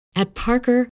At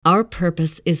Parker, our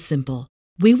purpose is simple.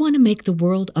 We want to make the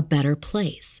world a better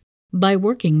place by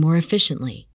working more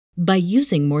efficiently, by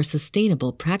using more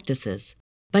sustainable practices,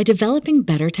 by developing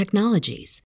better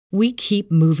technologies. We keep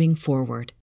moving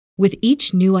forward. With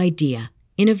each new idea,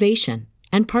 innovation,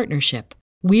 and partnership,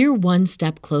 we're one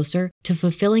step closer to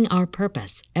fulfilling our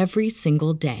purpose every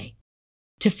single day.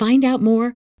 To find out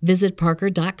more, visit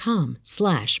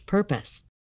parker.com/purpose.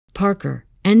 Parker,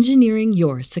 engineering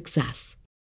your success.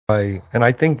 And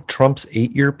I think Trump's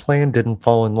 8-year plan didn't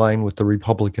fall in line with the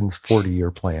Republicans' 40-year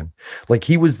plan. Like,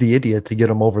 he was the idiot to get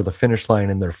them over the finish line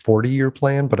in their 40-year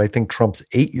plan, but I think Trump's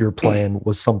 8-year plan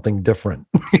was something different.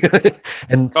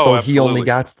 And so he only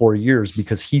got 4 years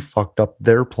because he fucked up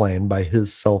their plan by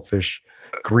his selfish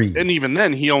greed. And even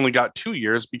then, he only got 2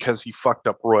 years because he fucked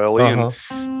up royally, and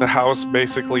the House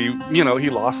basically, he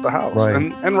lost the House, right.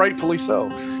 and rightfully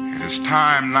so. It is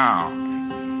time now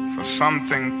for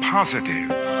something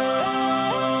positive.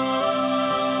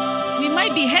 We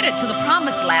might be headed to the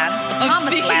promised land, of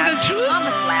speaking the truth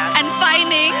and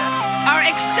finding our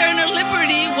external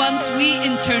liberty once we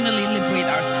internally liberate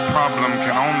ourselves. Problem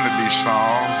can only be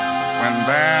solved when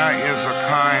there is a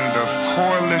kind of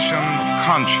coalition of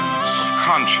conscience.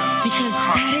 Because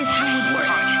that is how it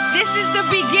works. This is the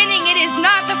beginning. It is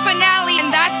not the finale,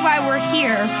 and that's why we're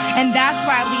here, and that's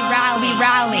why we rally.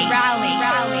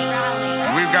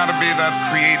 We've got to be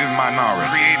that creative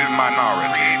minority.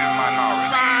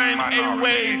 Find a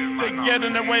way to get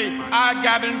in the way. I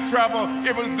got in trouble.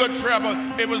 It was good trouble.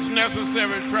 It was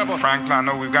necessary trouble. Frankly, I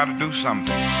know we've got to do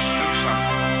something.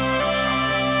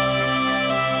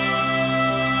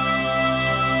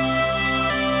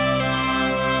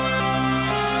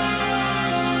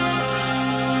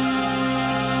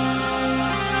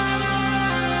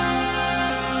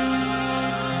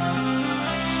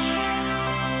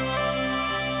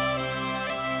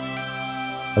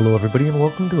 Hello, everybody, and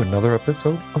welcome to another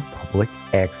episode of Public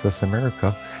Access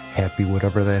America. Happy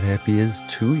whatever that happy is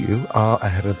to you.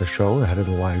 Ahead of the show, ahead of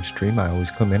the live stream, I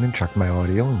always come in and check my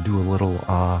audio and do a little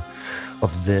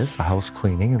of this, a house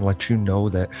cleaning, and let you know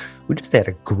that we just had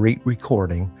a great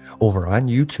recording over on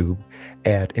YouTube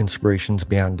at Inspirations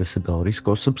Beyond Disabilities.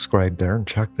 Go subscribe there and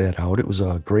check that out. It was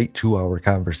a great 2-hour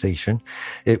conversation.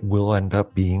 It will end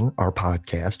up being our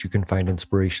podcast. You can find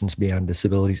Inspirations Beyond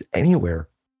Disabilities anywhere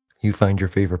you find your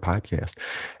favorite podcast,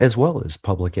 as well as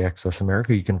Public Access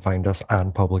America. You can find us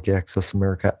on Public Access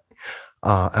America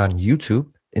on YouTube,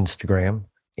 Instagram,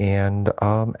 and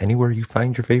anywhere you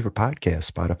find your favorite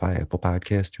podcast: Spotify, Apple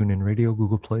Podcasts, TuneIn Radio,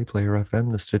 Google Play, Player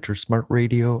FM, the Stitcher Smart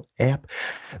Radio app,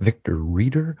 Victor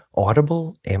Reader,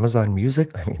 Audible, Amazon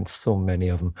Music. I mean, so many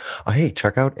of them. Hey,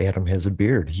 check out Adam Has a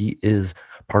Beard. He is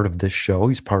part of this show.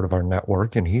 He's part of our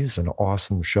network, and he's an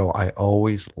awesome show. I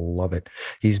always love it.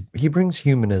 He brings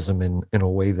humanism in a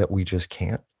way that we just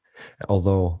can't,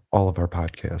 although all of our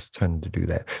podcasts tend to do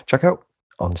that. Check out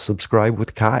Unsubscribe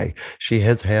with Kai. She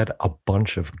has had a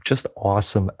bunch of just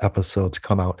awesome episodes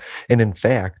come out. And in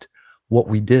fact, what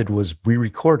we did was we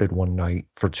recorded one night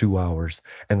for 2 hours,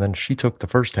 and then she took the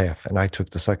first half and I took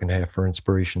the second half for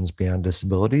Inspirations Beyond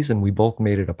Disabilities, and we both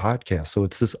made it a podcast. So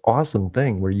it's this awesome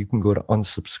thing where you can go to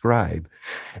Unsubscribe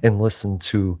and listen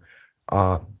to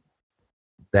that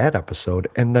episode,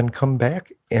 and then come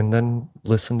back and then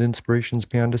listen to Inspirations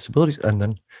Beyond Disabilities, and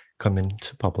then come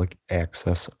into Public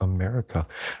Access America.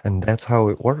 And that's how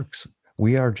it works.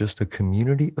 We are just a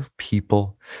community of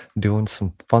people doing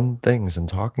some fun things and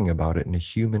talking about it in a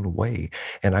human way.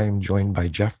 And I am joined by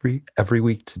Jeffrey every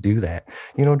week to do that.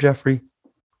 You know, Jeffrey,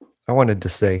 I wanted to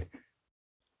say,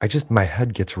 my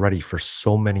head gets ready for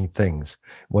so many things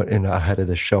ahead of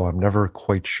the show. I'm never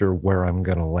quite sure where I'm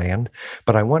going to land,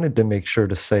 but I wanted to make sure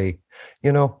to say,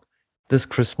 this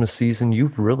Christmas season,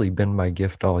 you've really been my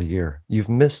gift all year. You've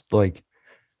missed like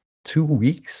 2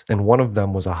 weeks, and one of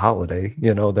them was a holiday,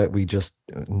 that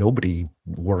nobody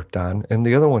worked on, and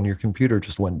the other one, your computer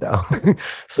just went down.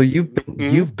 So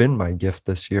you've been my gift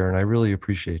this year, and I really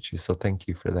appreciate you. So thank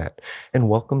you for that. And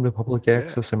welcome to Public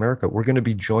Access America. We're going to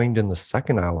be joined in the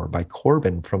second hour by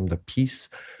Corbin from the Peace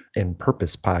and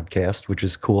Purpose podcast, which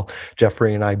is cool.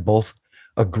 Jeffrey and I both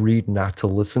agreed not to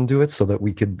listen to it so that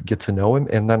we could get to know him.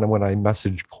 And then when I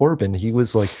messaged Corbin, he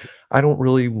was like, I don't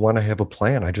really want to have a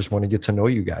plan. I just want to get to know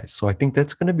you guys. So I think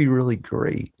that's going to be really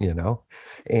great,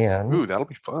 And ooh, that'll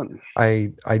be fun.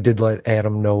 I did let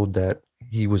Adam know that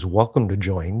he was welcome to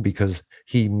join because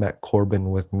he met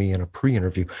Corbin with me in a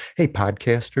pre-interview. Hey,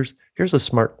 podcasters, here's a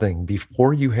smart thing.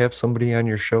 Before you have somebody on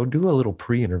your show, do a little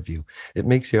pre-interview. It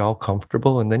makes you all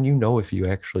comfortable, and then if you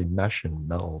actually mesh and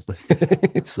meld.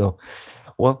 So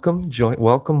welcome.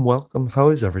 How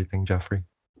is everything, Jeffrey?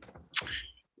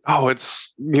 Oh,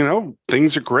 it's,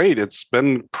 things are great. It's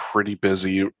been pretty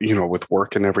busy, with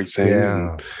work and everything.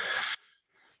 Yeah.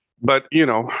 But,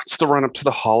 it's the run up to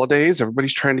the holidays.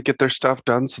 Everybody's trying to get their stuff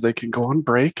done so they can go on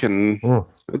break. And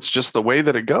it's just the way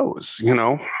that it goes,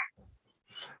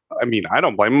 I mean, I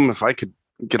don't blame them. If I could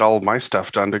get all of my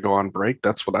stuff done to go on break,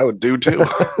 that's what I would do too.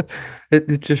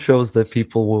 It just shows that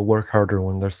people will work harder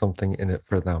when there's something in it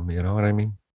for them. You know what I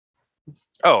mean?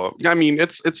 Oh, I mean,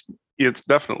 it's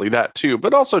definitely that too,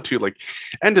 but also too, like,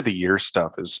 end of the year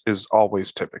stuff is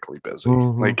always typically busy.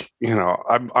 Like,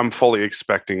 I'm fully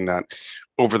expecting that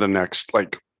over the next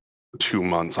like 2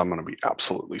 months, I'm going to be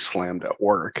absolutely slammed at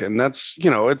work. And that's,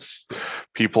 it's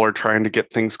people are trying to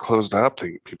get things closed up.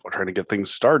 People are trying to get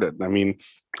things started. I mean,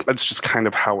 that's just kind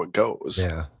of how it goes.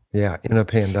 Yeah. Yeah. In a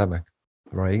pandemic,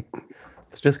 right?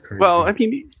 It's just crazy. Well, I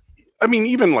mean,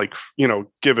 even like,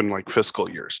 given like fiscal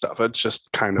year stuff, it's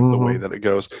just kind of the way that it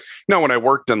goes. When I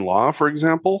worked in law, for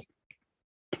example,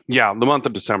 yeah, the month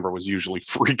of December was usually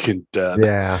freaking dead.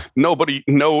 Yeah. No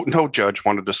judge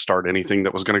wanted to start anything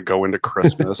that was going to go into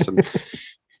Christmas. And,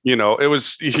 it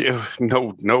was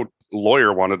no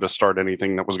lawyer wanted to start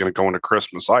anything that was going to go into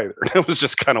Christmas either. It was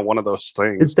just kind of one of those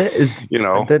things. Is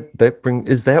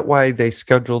that why they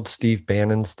scheduled Steve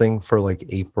Bannon's thing for like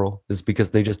April? Is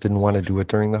because they just didn't want to do it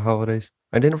during the holidays?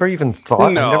 I never even thought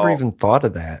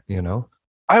of that,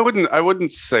 I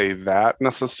wouldn't say that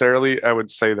necessarily. I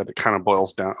would say that it kind of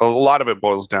boils down. A lot of it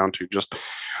boils down to just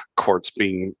courts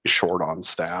being short on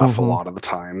staff a lot of the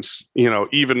times.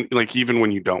 Even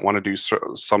when you don't want to do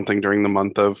something during the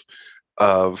month of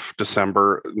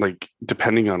December, like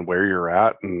depending on where you're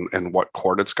at and what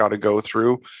court it's got to go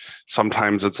through,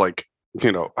 sometimes it's like,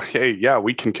 hey, yeah,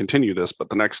 we can continue this, but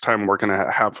the next time we're going to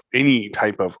have any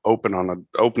type of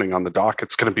opening on the dock,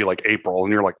 it's going to be like April,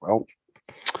 and you're like, well.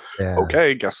 Yeah.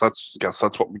 Okay, guess that's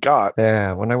what we got.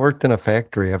 Yeah, when I worked in a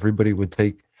factory, everybody would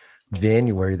take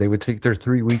January. They would take their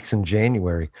 3 weeks in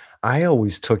January. I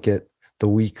always took it the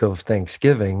week of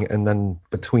Thanksgiving and then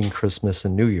between Christmas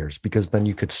and New Year's, because then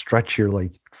you could stretch your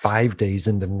like 5 days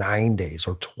into 9 days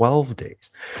or 12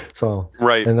 days. So,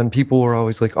 right. And then people were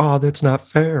always like, oh, that's not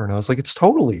fair. And I was like, it's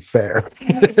totally fair.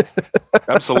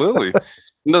 Absolutely.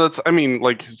 No,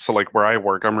 like where I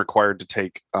work, I'm required to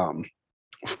take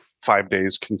 5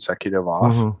 days consecutive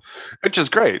off, which is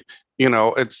great.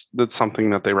 That's something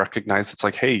that they recognize. It's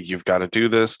like, hey, you've got to do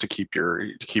this to keep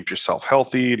yourself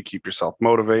healthy, to keep yourself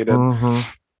motivated.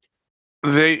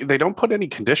 They don't put any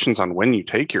conditions on when you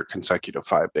take your consecutive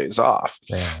 5 days off.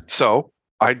 Yeah. So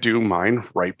I do mine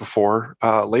right before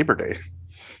Labor Day.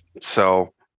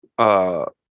 So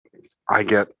I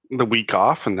get the week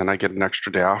off, and then I get an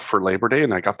extra day off for Labor Day,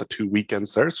 and I got the 2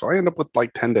 weekends there, so I end up with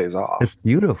like 10 days off. It's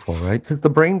beautiful, right? Because the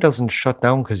brain doesn't shut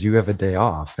down because you have a day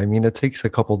off. I mean, it takes a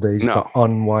couple days to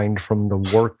unwind from the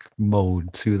work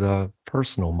mode to the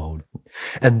personal mode,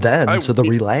 and then to the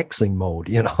relaxing mode,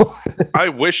 I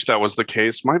wish that was the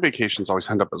case. My vacations always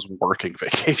end up as working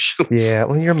vacations. Yeah,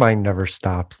 well, your mind never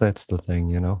stops. That's the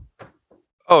thing,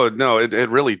 Oh, no, it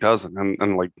really doesn't.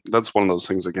 And like, that's one of those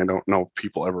things, like, I don't know if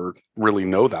people ever really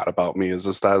know that about me, is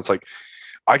that it's like,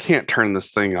 I can't turn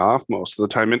this thing off most of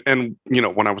the time. And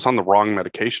when I was on the wrong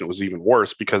medication, it was even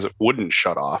worse because it wouldn't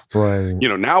shut off. Right.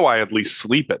 Now I at least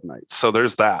sleep at night. So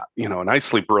there's that, and I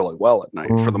sleep really well at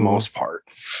night for the most part.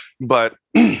 But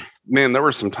man, there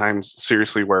were some times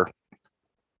seriously where,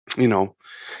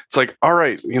 it's like, all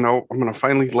right, I'm going to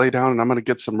finally lay down and I'm going to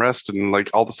get some rest. And like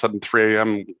all of a sudden 3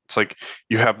 a.m., it's like,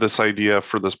 you have this idea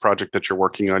for this project that you're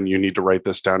working on. You need to write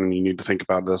this down and you need to think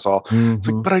about this all. It's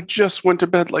like, but I just went to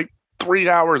bed like 3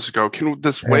 hours ago. Can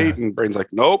this wait? And brain's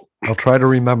like, nope. I'll try to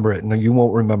remember it. No, you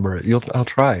won't remember it. I'll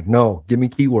try. No, give me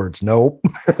keywords. Nope.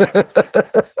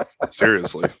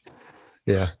 Seriously.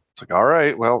 Yeah. It's like, all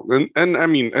right, well, and I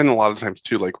mean, and a lot of times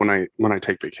too, like when I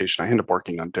take vacation, I end up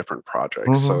working on different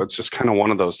projects. So it's just kind of one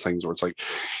of those things where it's like,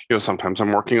 sometimes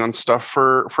I'm working on stuff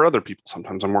for other people.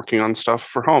 Sometimes I'm working on stuff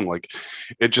for home. Like,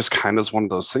 it just kind of is one of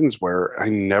those things where I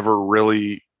never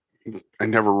really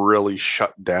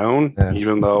shut down,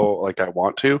 even though like I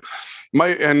want to.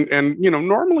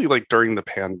 Normally like during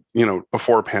the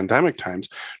before pandemic times,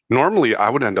 normally I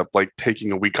would end up like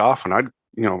taking a week off, and I'd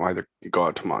either go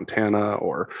out to Montana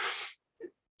or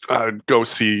go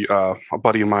see a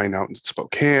buddy of mine out in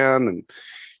Spokane,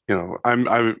 and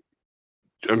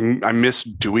I miss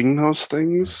doing those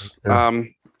things.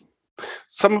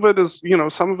 Some of it is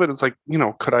like,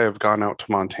 could I have gone out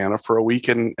to Montana for a week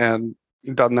and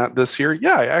done that this year?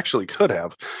 Yeah, I actually could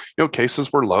have.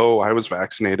 Cases were low. I was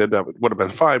vaccinated. That would have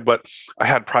been fine. But I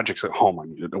had projects at home I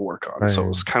needed to work on. Right. So it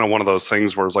was kind of one of those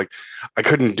things where it's like I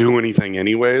couldn't do anything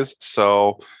anyways.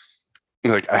 So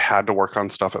like I had to work on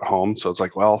stuff at home. So it's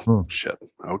like, well, shit.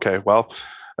 Okay, well,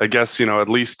 I guess, at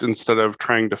least instead of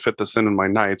trying to fit this in my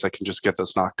nights, I can just get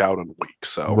this knocked out in a week.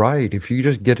 So right, if you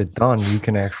just get it done, you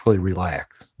can actually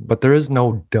relax. But there is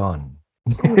no done.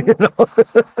 You know?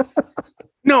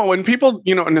 No, and people,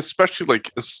 and especially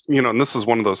like, and this is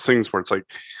one of those things where it's like,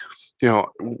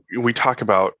 we talk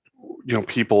about,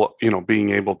 people, being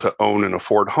able to own and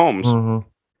afford homes. Mm-hmm.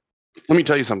 Let me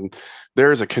tell you something.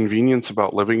 There is a convenience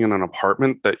about living in an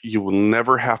apartment that you will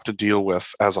never have to deal with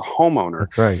as a homeowner.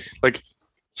 That's right. Like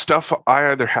stuff,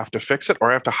 I either have to fix it or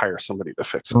I have to hire somebody to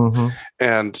fix it. Mm-hmm.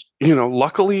 And,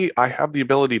 luckily I have the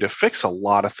ability to fix a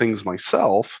lot of things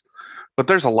myself, but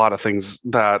there's a lot of things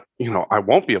that, I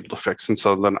won't be able to fix. And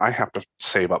so then I have to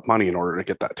save up money in order to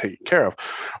get that taken care of.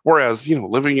 Whereas,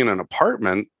 living in an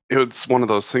apartment, it's one of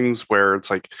those things where it's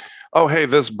like, oh, hey,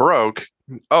 this broke.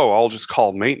 Oh, I'll just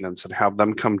call maintenance and have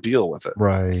them come deal with it.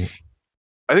 Right.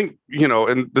 I think,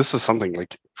 and this is something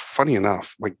like funny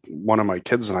enough, like one of my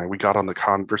kids and we got on the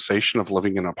conversation of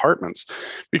living in apartments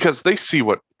because they see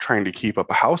what trying to keep up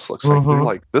a house looks like. Mm-hmm. They're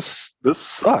like, this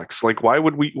sucks. Like,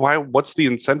 what's the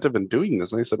incentive in doing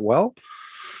this? And I said, well,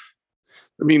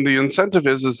 I mean, the incentive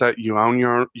is that you own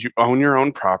your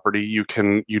own property. You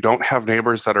don't have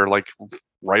neighbors that are like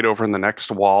right over in the next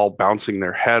wall, bouncing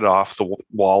their head off the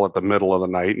wall at the middle of the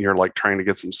night, and you're like trying to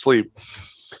get some sleep.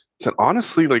 Said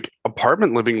honestly, like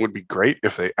apartment living would be great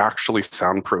if they actually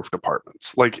soundproofed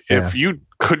apartments. Like if you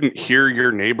couldn't hear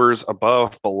your neighbors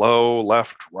above, below,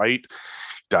 left, right,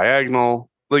 diagonal,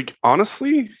 like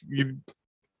honestly,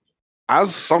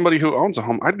 as somebody who owns a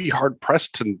home, I'd be hard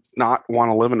pressed to not want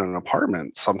to live in an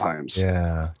apartment sometimes.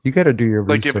 Yeah, you got to do your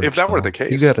research. Like if that were the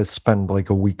case, you got to spend like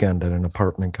a weekend at an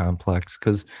apartment complex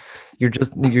because you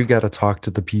got to talk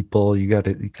to the people. You got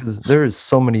to, because there is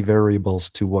so many variables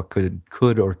to what could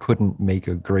or couldn't make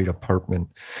a great apartment.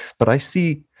 But I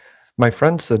see. My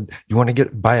friend said, "You want to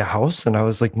buy a house?" And I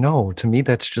was like, "No, to me,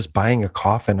 that's just buying a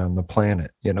coffin on the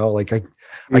planet. Like I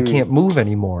can't move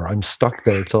anymore. I'm stuck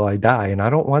there till I die. And I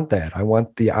don't want that. I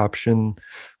want the option,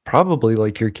 probably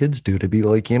like your kids do, to be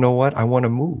like, you know what? I want to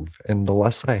move. And the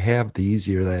less I have, the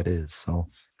easier that is." So,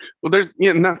 well,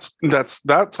 and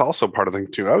that's also part of the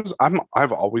thing too.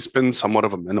 I've always been somewhat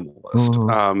of a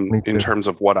minimalist in terms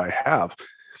of what I have.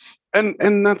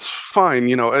 And that's fine.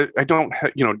 I don't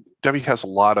Debbie has a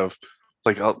lot of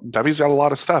Debbie's got a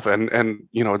lot of stuff and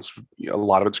it's a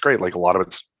lot of it's great. Like a lot of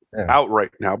it's out right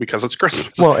now because it's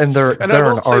Christmas. Well, and they're an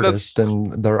artist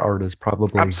and their art is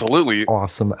probably absolutely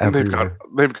awesome everywhere.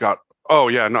 They've got oh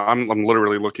yeah, no, I'm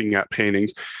literally looking at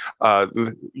paintings.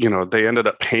 They ended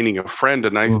up painting a friend,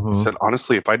 and I said,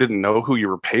 honestly, if I didn't know who you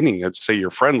were painting, I'd say your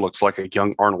friend looks like a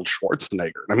young Arnold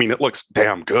Schwarzenegger. I mean, it looks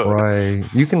damn good. Right.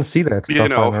 You can see that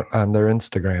stuff on their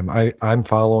Instagram. I'm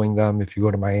following them. If you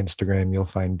go to my Instagram, you'll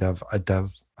find Dev.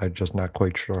 I'm just not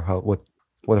quite sure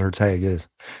what her tag is,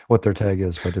 what their tag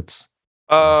is, but it's.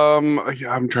 I'm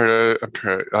trying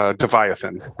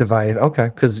Deviathan. Deviathan.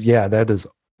 Okay, because that is.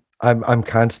 I'm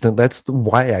constant. That's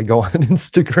why I go on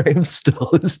Instagram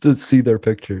still, is to see their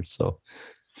pictures. So,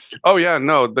 oh yeah,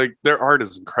 no, their art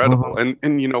is incredible,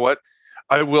 and you know what,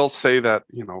 I will say that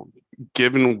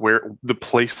given where the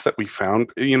place that we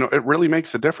found, it really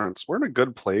makes a difference. We're in a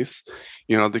good place.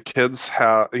 The kids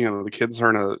are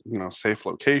in a safe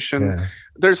location. Yeah.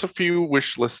 There's a few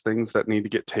wish list things that need to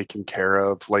get taken care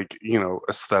of, like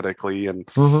aesthetically and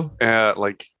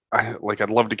I'd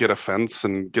love to get a fence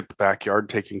and get the backyard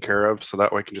taken care of so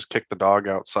that way I can just kick the dog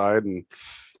outside and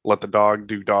let the dog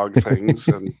do dog things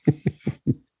and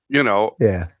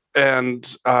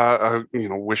and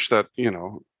wish that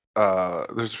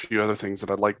there's a few other things that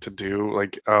I'd like to do.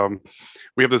 Like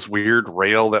we have this weird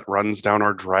rail that runs down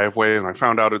our driveway, and I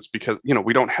found out it's because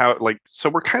we don't have so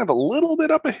we're kind of a little bit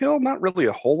up a hill, not really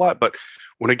a whole lot, but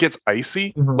when it gets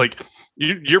icy, like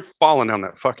you're falling down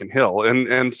that fucking hill,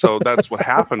 and so that's what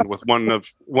happened with one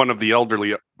of the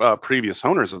elderly previous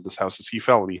owners of this house. Is he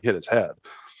fell and he hit his head,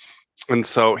 and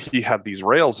so he had these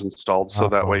rails installed so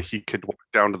that way he could walk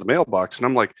down to the mailbox. And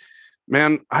I'm like,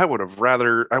 man, I would have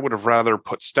rather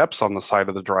put steps on the side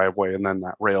of the driveway and then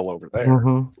that rail over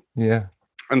there. Yeah,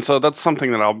 and so that's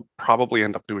something that I'll probably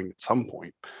end up doing at some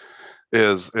point.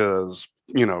 Is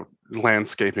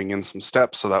landscaping in some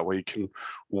steps so that way you can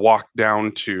walk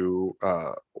down to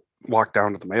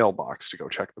the mailbox to go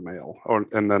check the mail,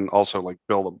 and then also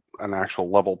build an actual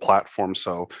level platform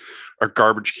so our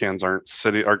garbage cans aren't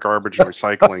sitting, our garbage and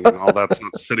recycling and all that's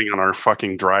not sitting on our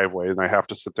fucking driveway, and I have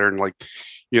to sit there and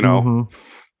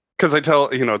because I tell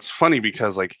it's funny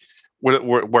because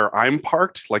where I'm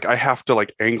parked, like I have to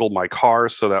like angle my car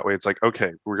so that way it's like,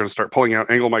 okay, we're gonna start pulling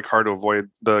out, angle my car to avoid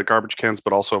the garbage cans,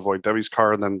 but also avoid Debbie's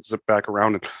car, and then zip back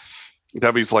around. And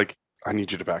Debbie's like, I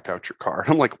need you to back out your car.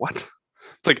 And I'm like, what?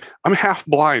 It's like, I'm half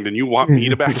blind and you want me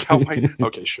to back out my...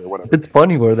 Okay, sure, whatever. It's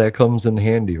funny where that comes in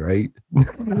handy, right?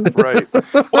 Right.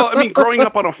 Well, I mean, growing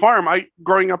up on a farm,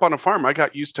 I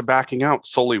got used to backing out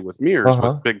solely with mirrors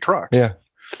with big trucks. Yeah.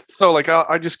 So like,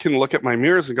 I just can look at my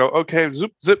mirrors and go, okay,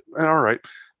 zip, zip, and all right.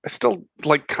 I still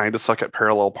like kind of suck at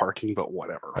parallel parking, but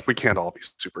whatever. We can't all be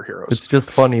superheroes. It's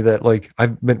just funny that like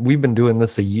we've been doing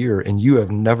this a year and you have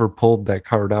never pulled that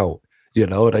card out. You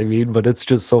know what I mean? But it's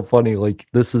just so funny. Like,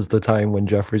 this is the time when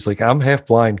Jeffrey's like, I'm half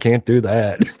blind, can't do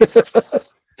that.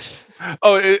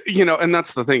 And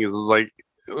that's the thing is like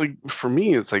for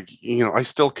me, it's like,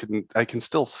 I can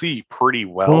still see pretty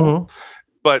well.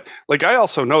 But like, I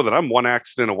also know that I'm one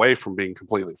accident away from being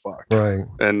completely fucked, right,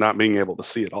 and not being able to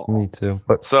see it all. Me too.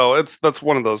 But so that's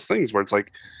one of those things where it's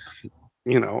like,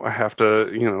 I have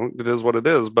to, it is what it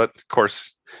is. But of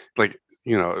course, like,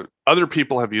 other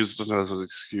people have used it as an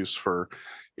excuse for,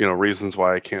 reasons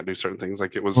why I can't do certain things.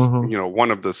 Like it was, one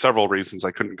of the several reasons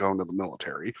I couldn't go into the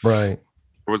military. Right.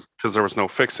 It was because there was no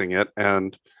fixing it,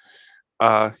 and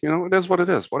it is what it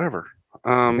is. Whatever.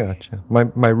 Gotcha.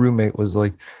 My roommate was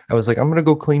like, I was like, I'm gonna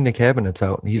go clean the cabinets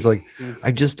out, and he's like,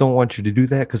 I just don't want you to do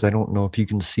that because I don't know if you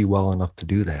can see well enough to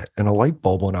do that. And a light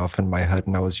bulb went off in my head,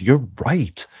 and I was, you're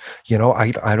right.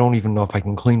 I don't even know if I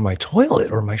can clean my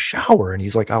toilet or my shower. And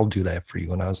he's like, I'll do that for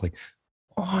you. And I was like,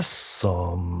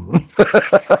 awesome.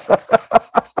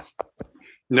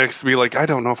 Next to be like, I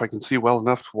don't know if I can see well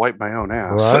enough to wipe my own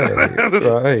ass.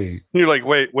 Right. You're like,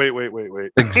 wait.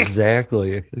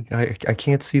 Exactly. I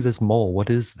can't see this mole. What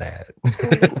is that?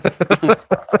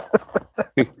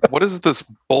 What is this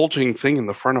bulging thing in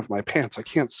the front of my pants? I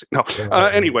can't see. No.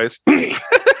 Anyways.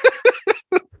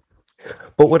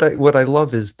 But what I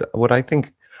love is what I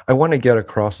think I want to get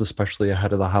across, especially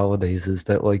ahead of the holidays, is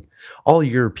that like all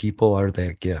year people are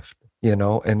that gift,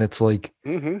 and it's like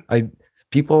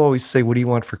people always say, what do you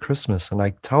want for Christmas? And I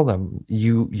tell them,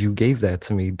 you gave that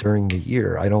to me during the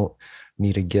year. I don't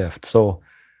need a gift. So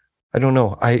I don't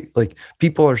know.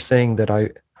 People are saying that I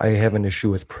have an issue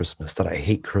with Christmas, that I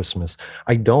hate Christmas.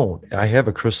 I don't. I have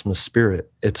a Christmas spirit.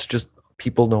 It's just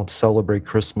people don't celebrate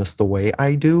Christmas the way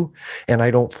I do. And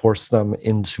I don't force them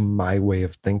into my way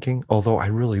of thinking, although I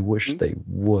really wish they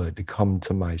would come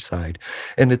to my side.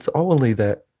 And it's only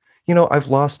that, I've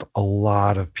lost a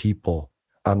lot of people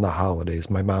on the holidays.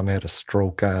 My mom had a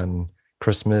stroke on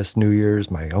Christmas, New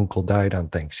Year's. My uncle died on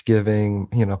Thanksgiving.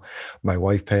 My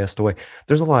wife passed away.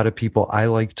 There's a lot of people I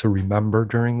like to remember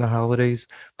during the holidays,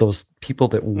 those people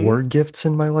that were gifts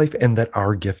in my life and that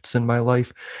are gifts in my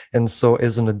life. And so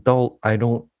as an adult, I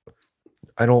don't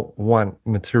want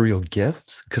material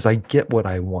gifts because I get what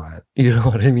I want. You know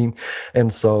what I mean?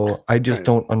 And so I just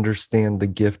don't understand the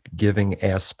gift giving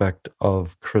aspect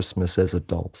of Christmas as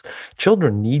adults.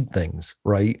 Children need things,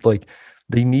 right? Like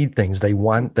they need things, they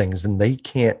want things, and they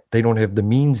don't have the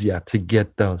means yet to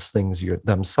get those things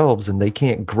themselves, and they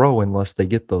can't grow unless they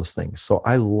get those things. So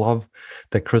I love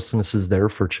that Christmas is there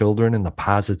for children and the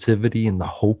positivity and the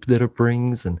hope that it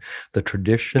brings and the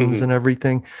traditions and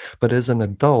everything. But as an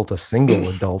adult, a single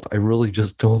adult, I really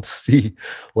just don't see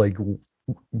like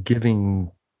giving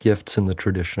gifts in the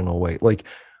traditional way. Like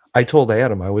I told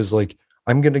Adam, I was like,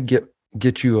 I'm going to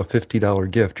get you a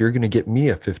 $50 gift. You're going to get me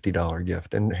a $50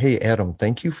 gift. And hey, Adam,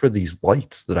 thank you for these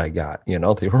lights that I got. They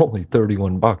were only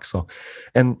 $31. So,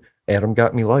 and Adam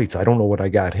got me lights. I don't know what I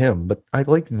got him, but I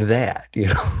like that, you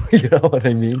know what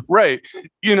I mean? Right.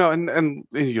 And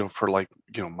for like,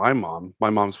 my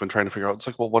mom's been trying to figure out, it's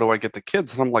like, well, what do I get the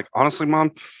kids? And I'm like, honestly,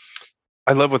 Mom,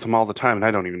 I live with them all the time and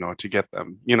I don't even know what to get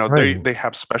them. Right. They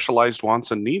have specialized wants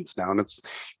and needs now, and it's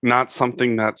not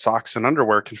something that socks and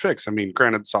underwear can fix. I mean,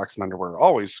 granted, socks and underwear are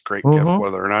always a great gift,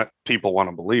 whether or not people want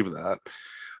to believe that.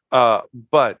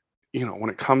 But when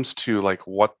it comes to like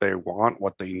what they want,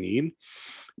 what they need,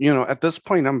 at this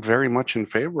point, I'm very much in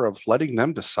favor of letting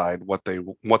them decide what they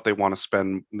want to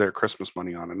spend their Christmas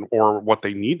money on, or what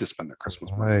they need to spend their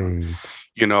Christmas money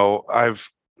on. I've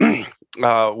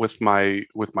with my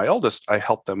eldest, I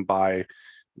helped them buy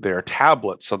their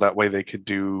tablet so that way they could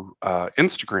do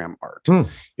Instagram art.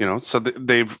 So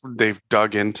they've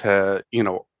dug into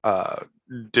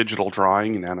digital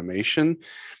drawing and animation,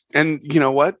 and you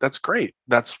know what? That's great.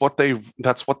 That's what they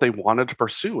wanted to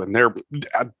pursue, and they're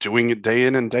doing it day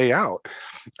in and day out.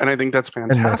 And I think that's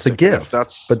fantastic. And that's a gift.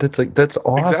 That's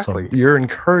awesome. Exactly. Your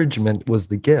encouragement was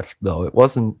the gift, though. It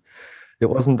wasn't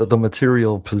the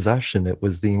material possession. It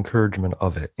was the encouragement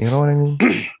of it. You know what I mean?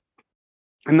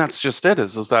 And that's just it,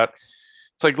 is that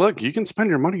it's like, look, you can spend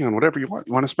your money on whatever you want.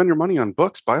 You want to spend your money on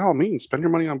books, by all means, spend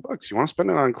your money on books. You want to spend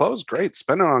it on clothes, great,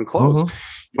 spend it on clothes.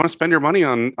 You want to spend your money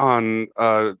on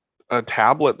a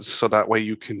tablet so that way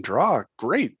you can draw,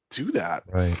 great, do that.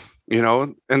 Right.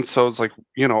 And so it's like,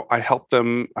 I helped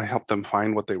them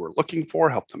find what they were looking for,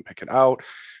 help them pick it out,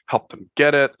 help them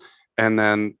get it. And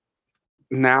then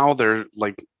now they're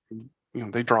like,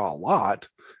 they draw a lot.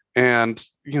 And,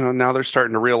 now they're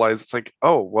starting to realize it's like,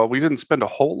 oh, well, we didn't spend a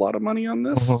whole lot of money on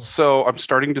this. So I'm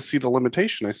starting to see the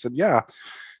limitation. I said, yeah. I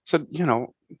said,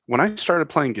 when I started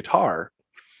playing guitar,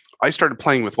 I started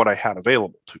playing with what I had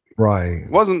available to me. Right. It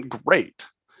wasn't great.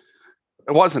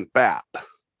 It wasn't bad.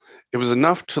 It was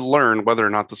enough to learn whether or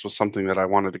not this was something that I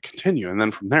wanted to continue. And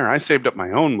then from there, I saved up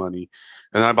my own money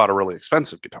and I bought a really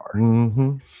expensive guitar.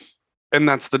 And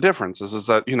that's the difference is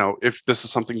that, if this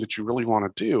is something that you really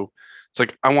want to do, it's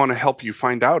like, I want to help you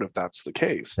find out if that's the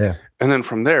case. Yeah. And then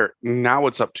from there, now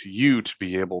it's up to you to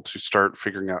be able to start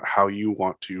figuring out how you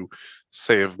want to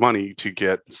save money to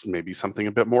get maybe something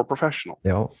a bit more professional.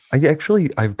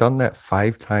 I've done that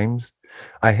 5 times.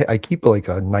 I keep like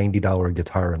a $90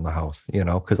 guitar in the house,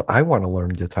 because I want to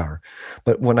learn guitar.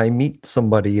 But when I meet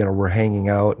somebody, we're hanging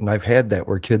out, and I've had that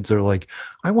where kids are like,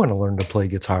 I want to learn to play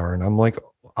guitar. And I'm like,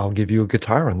 I'll give you a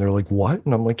guitar. And they're like, what?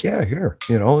 And I'm like, yeah, here,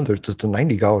 there's just a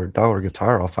 $90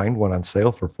 guitar. I'll find one on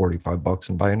sale for $45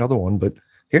 and buy another one. But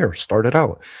here, start it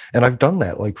out. And I've done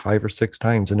that like 5 or 6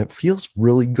 times. And it feels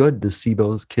really good to see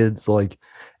those kids like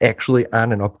actually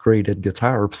on an upgraded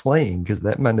guitar playing, because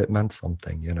that meant it meant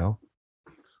something,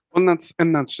 And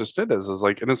that's just it is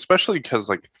like, and especially because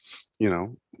like,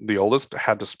 the oldest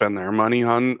had to spend their money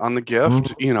on the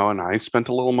gift, and I spent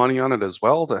a little money on it as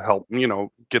well to help,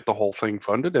 get the whole thing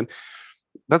funded. And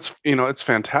that's, it's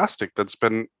fantastic. That's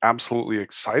been absolutely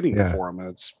exciting for them.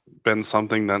 It's been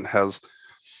something that has,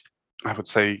 I would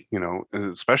say,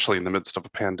 especially in the midst of a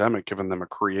pandemic, given them a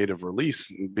creative release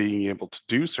and being able to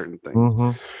do certain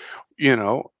things.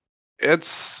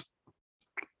 It's,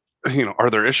 are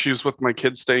there issues with my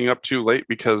kids staying up too late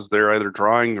because they're either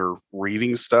drawing or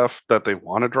reading stuff that they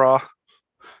want to draw?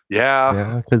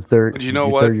 Yeah, because they're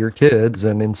your kids,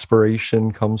 and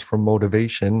inspiration comes from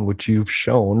motivation, which you've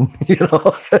shown.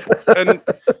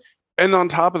 And on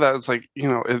top of that, it's like,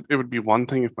 it would be one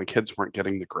thing if my kids weren't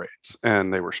getting the grades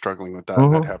and they were struggling with that,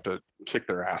 and I'd have to kick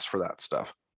their ass for that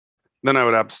stuff. Then I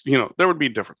would there would be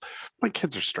different. My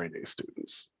kids are straight A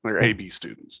students, they're AB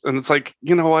students, and it's like,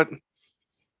 you know what?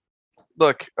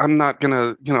 Look, I'm not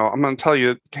gonna, I'm gonna tell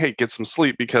you, hey, get some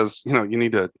sleep, because you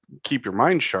need to keep your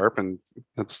mind sharp, and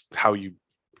that's how you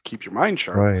keep your mind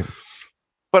sharp. Right.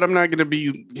 But I'm not gonna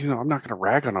be, I'm not gonna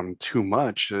rag on them too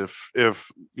much if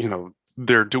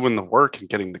they're doing the work and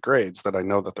getting the grades that I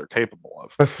know that they're capable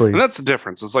of. Especially, and that's the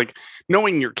difference. It's like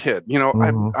knowing your kid.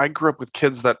 I grew up with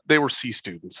kids that they were C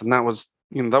students, and that was,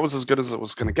 that was as good as it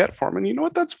was gonna get for them. And you know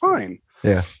what? That's fine.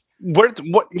 Yeah. That's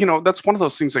one of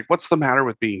those things, like, what's the matter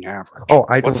with being average?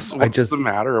 What's the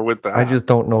matter with that? I just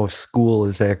don't know if school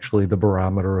is actually the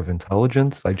barometer of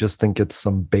intelligence. I just think it's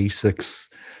some basics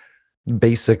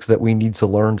that we need to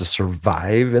learn to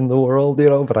survive in the world,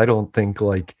 but I don't think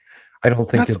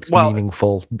it's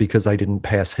meaningful because I didn't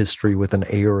pass history with an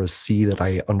A or a C that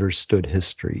I understood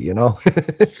history,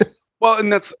 Well,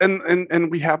 and that's and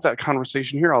we have that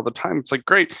conversation here all the time. It's like,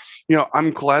 great,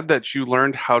 I'm glad that you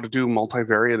learned how to do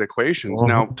multivariate equations.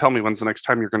 Now tell me, when's the next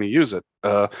time you're going to use it?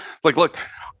 Look,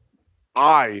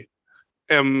 I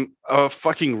am a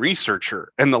fucking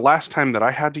researcher, and the last time that I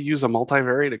had to use a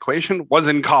multivariate equation was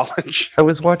in college. I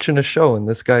was watching a show, and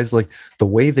this guy's like, the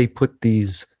way they put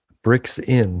these bricks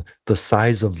in, the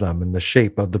size of them and the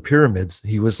shape of the pyramids,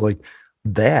 he was like,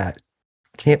 that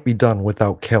can't be done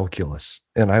without calculus.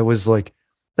 And I was like,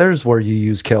 there's where you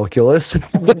use calculus.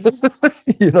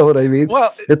 You know what I mean?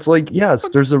 Well, it's like, yes,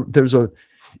 there's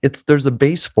a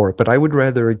base for it, but I would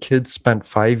rather a kid spent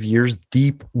 5 years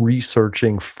deep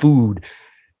researching food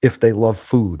if they love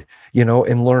food,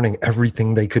 and learning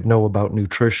everything they could know about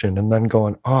nutrition, and then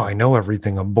going, oh, I know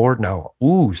everything, I'm bored now.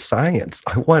 Ooh, science.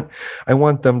 I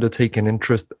want them to take an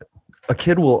interest. A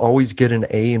kid will always get an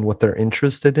A in what they're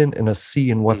interested in and a C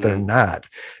in what they're not.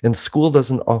 And school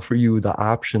doesn't offer you the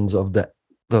options of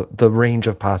the range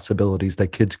of possibilities that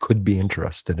kids could be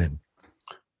interested in.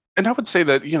 And I would say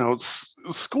that,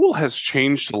 school has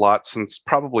changed a lot since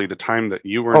probably the time that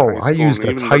you were in high school. I used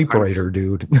a typewriter,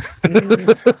 dude.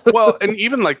 Well, and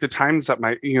even like the times that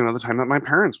the time that my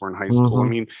parents were in high school. I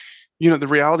mean, the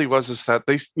reality is that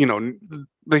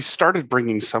they started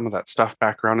bringing some of that stuff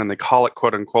back around, and they call it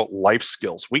quote unquote life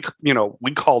skills. We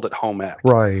called it home ec.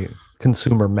 Right.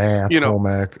 Consumer math, home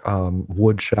ec,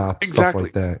 wood shop,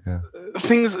 exactly. stuff like that. Yeah.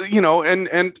 things,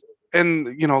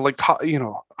 and like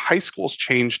high schools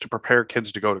change to prepare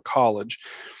kids to go to college,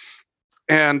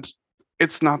 and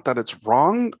it's not that it's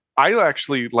wrong. I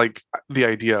actually like the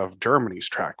idea of Germany's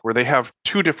track, where they have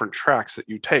two different tracks that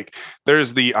you take.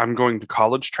 There's the I'm going to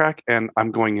college track, and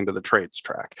I'm going into the trades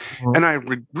track. And I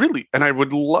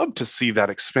would love to see that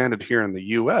expanded here in the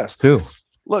US. Too.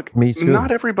 Look, Me too. not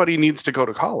everybody needs to go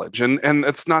to college. And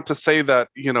it's not to say that,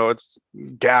 it's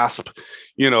gasp,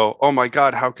 oh my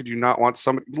God, how could you not want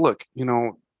somebody? Look,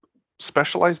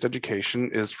 specialized education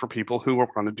is for people who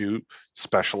want to do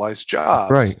specialized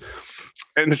jobs. Right.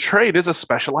 And a trade is a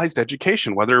specialized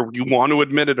education, whether you want to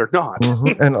admit it or not.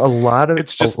 And a lot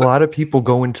of people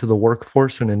go into the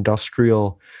workforce and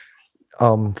industrial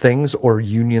things or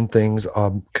union things,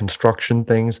 construction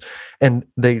things, and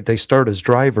they start as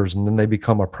drivers, and then they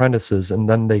become apprentices, and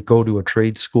then they go to a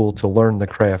trade school to learn the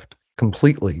craft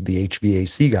completely, the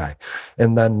HVAC guy,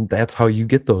 and then that's how you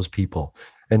get those people.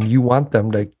 And you want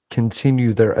them to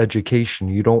continue their education.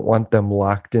 You don't want them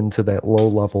locked into that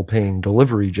low-level paying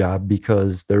delivery job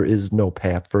because there is no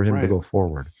path for him to go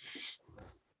forward.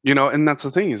 And that's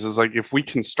the thing is like, if we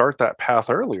can start that path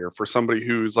earlier for somebody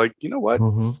who's like, you know what,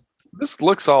 this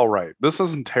looks all right. This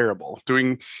isn't terrible.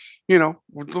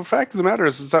 The fact of the matter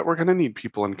is that we're going to need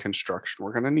people in construction.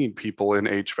 We're going to need people in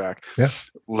HVAC. Yeah.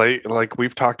 Like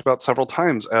we've talked about several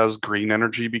times, as green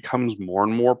energy becomes more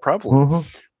and more prevalent.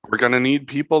 We're going to need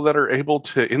people that are able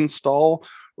to install,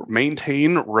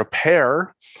 maintain,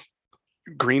 repair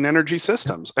green energy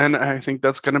systems. And I think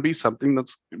that's going to be something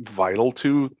that's vital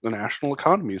to the national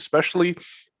economy, especially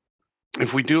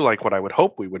if we do like what I would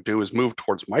hope we would do is move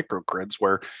towards microgrids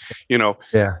where,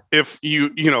 if you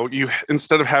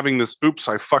instead of having this, oops,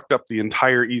 I fucked up the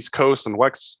entire East Coast and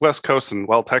West Coast and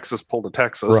Texas pulled to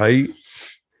Texas. Right.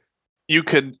 You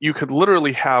could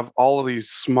literally have all of these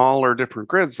smaller different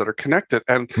grids that are connected,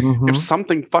 and if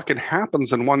something fucking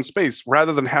happens in one space,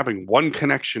 rather than having one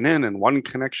connection in and one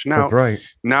connection out,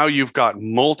 now you've got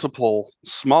multiple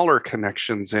smaller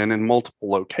connections in multiple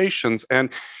locations, and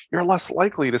you're less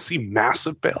likely to see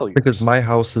massive failures. Because my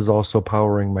house is also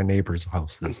powering my neighbor's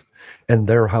houses, and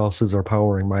their houses are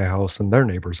powering my house and their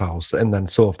neighbor's house, and then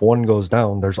so if one goes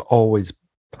down, there's always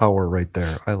power right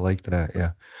there. I like that.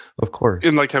 Yeah, of course.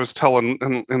 And like I was telling,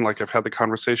 and like I've had the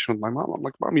conversation with my mom. I'm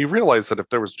like, Mom, you realize that if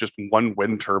there was just one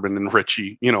wind turbine in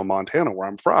Ritchie, Montana, where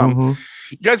I'm from,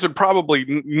 you guys would probably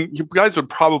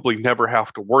never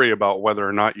have to worry about whether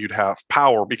or not you'd have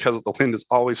power because the wind is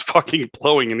always fucking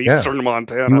blowing in eastern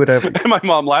Montana. You would have, and my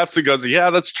mom laughs and goes, "Yeah,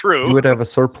 that's true." You would have a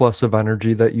surplus of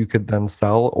energy that you could then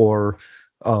sell, or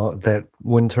that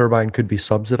wind turbine could be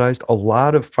subsidized. A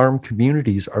lot of farm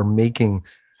communities are making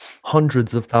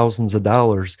hundreds of thousands of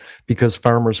dollars because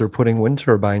farmers are putting wind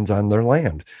turbines on their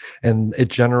land, and it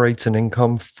generates an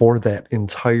income for that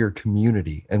entire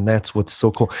community. And that's what's so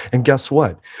cool. And guess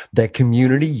what? That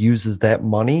community uses that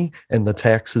money and the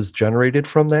taxes generated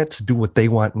from that to do what they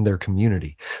want in their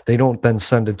community. They don't then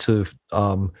send it to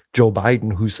Joe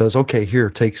Biden, who says, okay, here,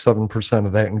 take 7%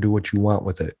 of that and do what you want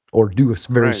with it, or do a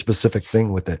very specific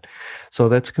thing with it. So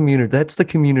that's community. That's the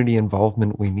community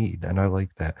involvement we need. And I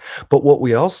like that. But what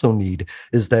we also need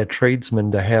is that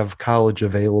tradesman to have college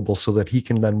available so that he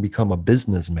can then become a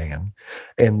businessman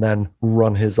and then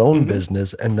run his own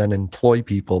business and then employ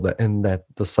people, and that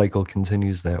the cycle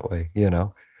continues that way,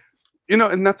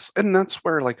 and that's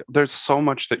where like there's so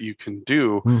much that you can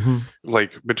do,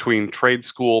 like between trade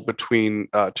school, between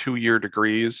 2-year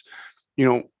degrees.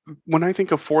 When I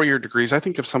think of 4-year degrees, I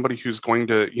think of somebody who's going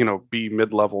to, be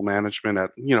mid-level management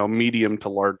at, medium to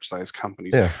large size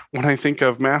companies. Yeah. When I think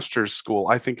of master's school,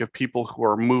 I think of people who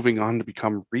are moving on to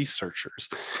become researchers.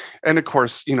 And of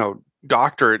course,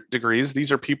 doctorate degrees,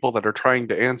 these are people that are trying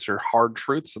to answer hard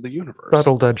truths of the universe.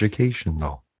 Settled education,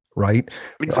 though. Right?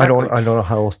 Exactly. I don't know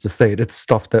how else to say it. It's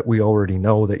stuff that we already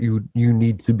know that you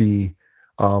need to be,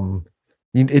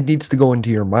 it needs to go into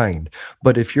your mind.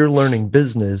 But if you're learning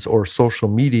business or social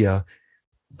media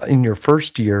in your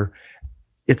first year,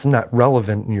 it's not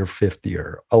relevant in your 5th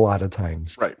year a lot of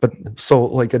times. Right. But so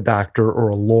like a doctor or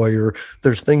a lawyer,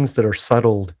 there's things that are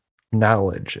settled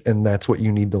knowledge, and that's what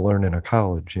you need to learn in a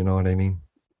college. You know what I mean?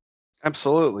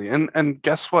 Absolutely. And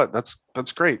guess what?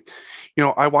 That's great.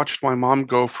 I watched my mom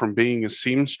go from being a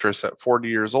seamstress at 40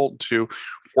 years old to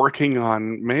working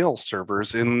on mail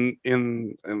servers in a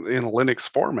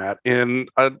Linux format in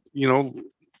a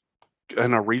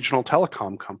regional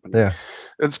telecom company. Yeah.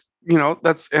 It's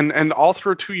that's and all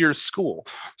through 2 years school.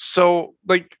 So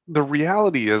like the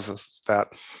reality is that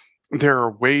there are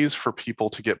ways for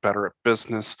people to get better at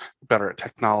business, better at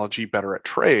technology, better at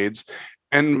trades.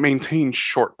 and maintain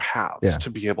short paths to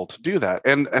be able to do that.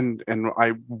 And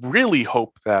I really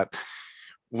hope that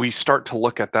we start to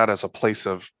look at that as a place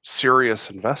of serious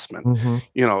investment.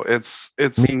 You know, it's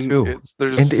Me too.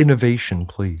 there's And innovation,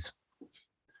 please.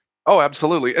 Oh,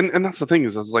 absolutely. And that's the thing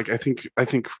is like I think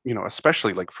you know,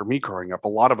 especially like for me growing up, a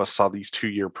lot of us saw these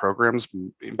 2-year programs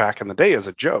back in the day as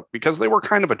a joke, because they were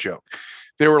kind of a joke.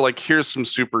 They were like, here's some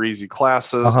super easy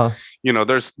classes. You know,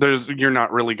 there's you're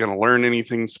not really going to learn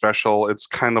anything special. It's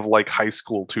kind of like high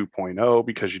school 2.0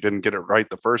 because you didn't get it right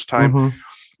the first time.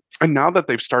 And now that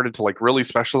they've started to like really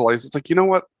specialize, it's like, you know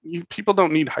what? People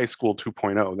don't need high school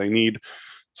 2.0. They need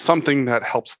something that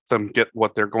helps them get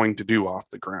what they're going to do off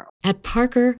the ground. At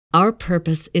Parker, our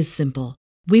purpose is simple.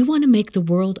 We want to make the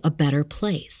world a better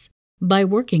place by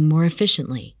working more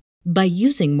efficiently, by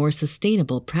using more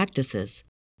sustainable practices,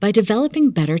 by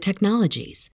developing better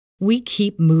technologies. We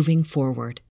keep moving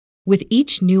forward. With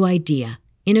each new idea,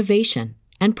 innovation,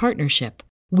 and partnership,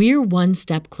 we're one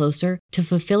step closer to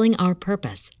fulfilling our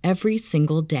purpose every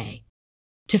single day.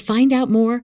 To find out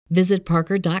more, visit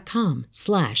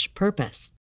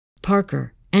parker.com/purpose.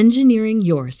 Parker, engineering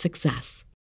your success.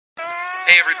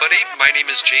 Hey everybody, my name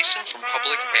is Jason from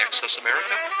Public Access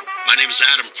America. My name is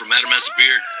Adam from Adam Has a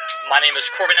Beard. My name is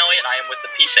Corbin Elliott, and I am with the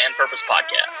Peace and Purpose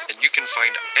Podcast. And you can find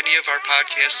any of our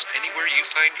podcasts anywhere you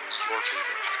find your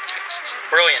favorite podcasts.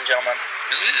 Brilliant, gentlemen.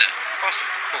 Yeah. Awesome.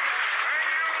 Cool.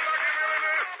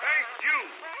 Thank you.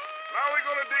 Now we're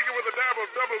going to dig it with a dab of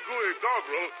double gooey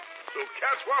doggerel. So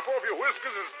cat swap off your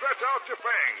whiskers and stretch out your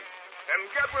fangs. And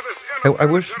get with us. I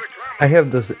wish I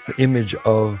have this image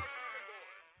of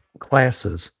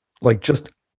classes, like just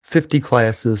 50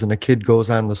 classes, and a kid goes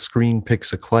on the screen,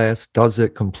 picks a class, does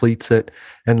it, completes it,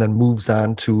 and then moves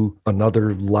on to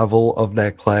another level of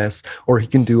that class. Or he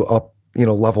can do up, you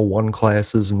know, level 1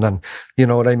 classes, and then, you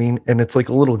know what I mean? And it's like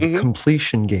a little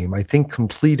completion game. I think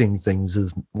completing things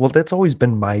is, well, that's always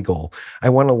been my goal. I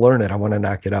want to learn it. I want to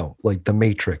knock it out. Like the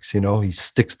Matrix, you know, he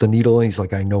sticks the needle and he's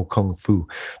like, I know Kung Fu.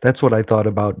 That's what I thought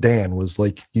about Dan, was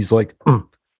like, he's like,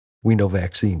 we know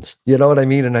vaccines. You know what I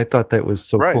mean? And I thought that was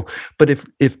so cool. But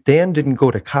if Dan didn't go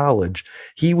to college,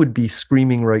 he would be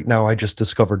screaming right now, I just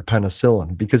discovered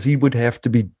penicillin, because he would have to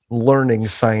be learning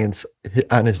science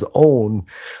on his own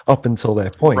up until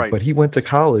that point. But he went to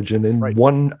college, and in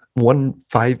one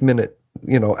 5-minute,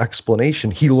 you know,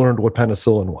 explanation, he learned what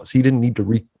penicillin was. He didn't need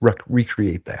to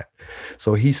recreate that.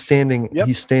 So he's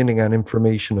standing on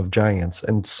information of giants,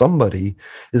 and somebody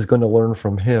is going to learn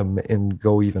from him and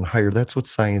go even higher. That's what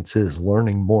science is,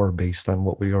 learning more based on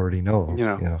what we already know. You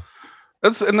know.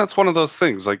 That's one of those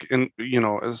things, like, in, you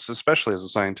know, especially as a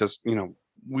scientist, you know,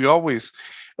 a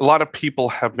lot of people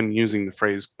have been using the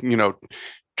phrase, you know,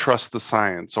 trust the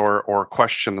science or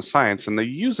question the science, and they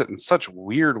use it in such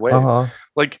weird ways.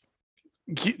 Like,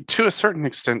 to a certain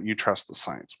extent, you trust the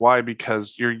science. Why?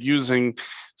 Because you're using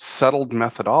settled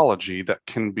methodology that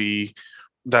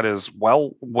is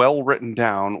well written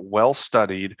down, well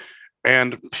studied,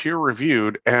 and peer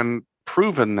reviewed, and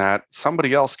proven that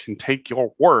somebody else can take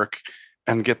your work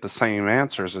and get the same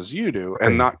answers as you do,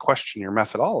 and not question your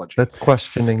methodology. That's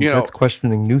questioning. That's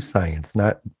questioning new science,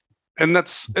 not. And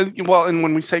that's, well, and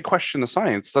when we say question the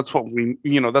science, that's what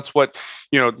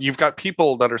you've got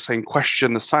people that are saying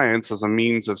question the science as a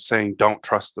means of saying don't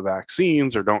trust the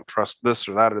vaccines, or don't trust this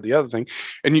or that or the other thing.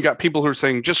 And you got people who are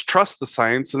saying just trust the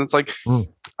science. And it's like,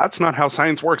 that's not how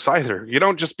science works either. You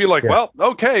don't just be like, well,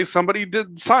 okay, somebody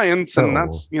did science, and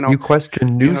that's, you know. You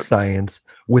question new science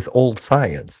with old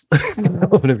science. This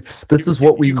is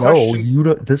what we know.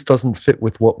 This doesn't fit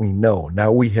with what we know.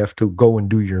 Now we have to go and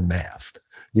do your math.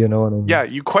 You know what I mean? Yeah,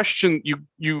 you question,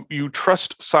 you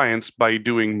trust science by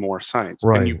doing more science,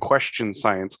 and you question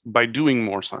science by doing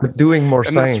more science. But doing more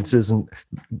science isn't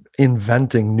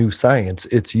inventing new science;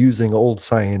 it's using old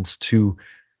science to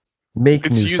make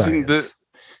new science.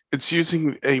 It's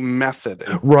using a method,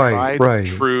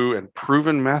 true and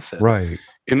proven method,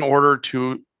 in order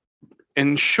to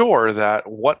ensure that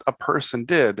what a person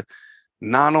did,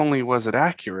 not only was it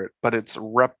accurate, but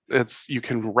you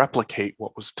can replicate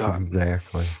what was done.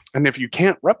 Exactly. And if you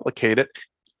can't replicate it,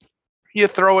 you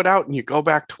throw it out and you go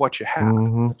back to what you have.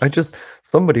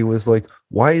 Somebody was like,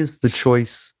 why is the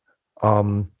choice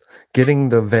getting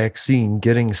the vaccine,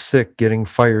 getting sick, getting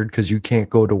fired because you can't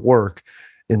go to work,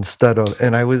 instead of,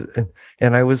 and I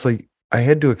was like, I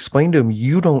had to explain to him,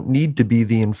 you don't need to be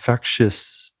the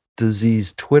infectious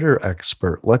disease Twitter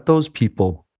expert. Let those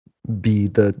people be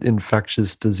the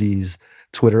infectious disease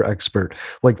Twitter expert.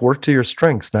 Like, work to your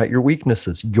strengths, not your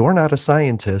weaknesses. You're not a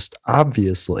scientist,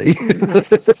 obviously.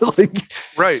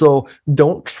 So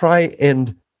don't try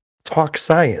and talk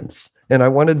science And I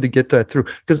wanted to get that through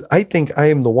because I think I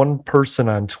am the one person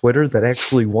on Twitter that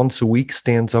actually once a week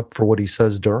stands up for what he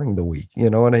says during the week. You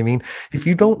know what I mean? If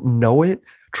you don't know it,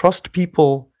 trust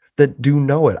people that do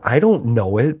know it. I don't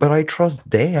know it, but I trust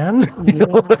Dan. You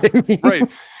know what I mean? Right.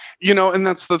 You know, and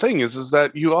that's the thing is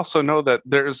that you also know that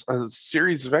there's a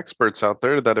series of experts out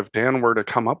there that if Dan were to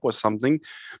come up with something,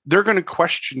 they're going to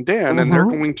question Dan and they're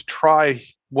going to try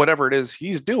whatever it is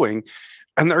he's doing.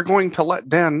 And they're going to let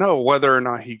Dan know whether or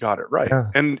not he got it right. Yeah.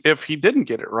 And if he didn't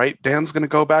get it right, Dan's going to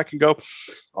go back and go,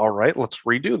 all right, let's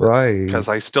redo this. Because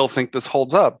I still think this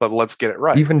holds up, but let's get it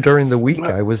right. Even during the week,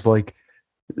 I was like,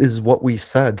 is what we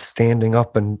said standing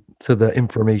up and to the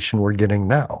information we're getting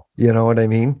now? You know what I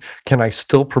mean? Can I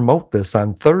still promote this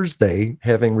on Thursday,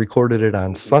 having recorded it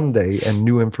on Sunday and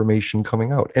new information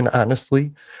coming out? And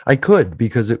honestly, I could,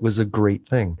 because it was a great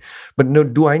thing. But no,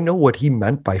 do I know what he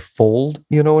meant by fold?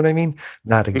 You know what I mean?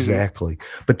 Not exactly.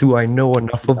 But do I know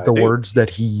enough of the words that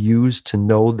he used to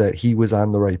know that he was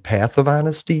on the right path of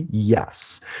honesty?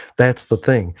 Yes. That's the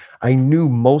thing. I knew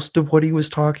most of what he was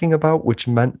talking about, which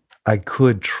meant I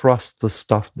could trust the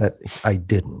stuff that I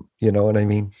didn't. You know what I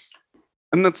mean?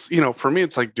 And that's, you know, for me,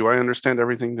 it's like, do I understand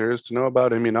everything there is to know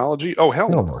about immunology? Oh, hell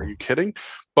no. Are you kidding?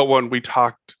 But when we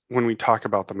talk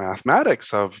about the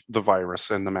mathematics of the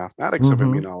virus and the mathematics of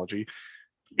immunology,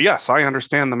 yes, I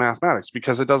understand the mathematics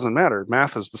because it doesn't matter.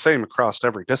 Math is the same across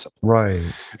every discipline. Right.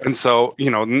 And so,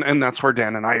 you know, and that's where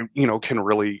Dan and I, you know, can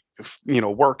really, you know,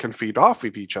 work and feed off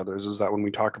of each other's, is that when we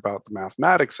talk about the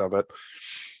mathematics of it,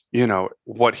 you know,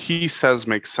 what he says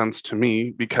makes sense to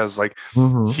me because like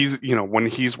he's, you know, when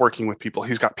he's working with people,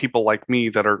 he's got people like me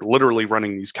that are literally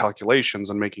running these calculations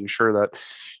and making sure that,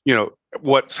 you know,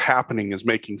 what's happening is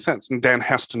making sense. And Dan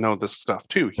has to know this stuff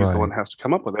too. He's the one who has to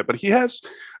come up with it. But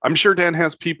I'm sure Dan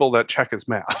has people that check his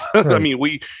math. I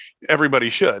mean, everybody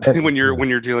should when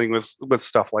you're dealing with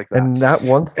stuff like that. And not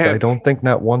once, I don't think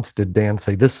not once did Dan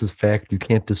say, this is fact, you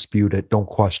can't dispute it, don't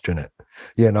question it.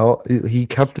 You know, he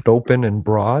kept it open and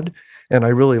broad. And I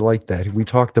really like that. We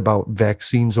talked about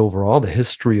vaccines overall, the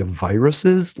history of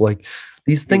viruses. Like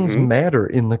these things matter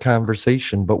in the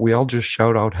conversation, but we all just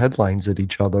shout out headlines at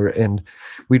each other and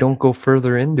we don't go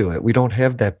further into it. We don't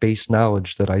have that base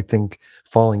knowledge that I think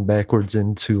falling backwards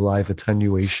into live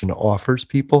attenuation offers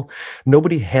people.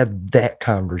 Nobody had that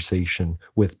conversation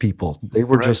with people. They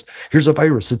were just, here's a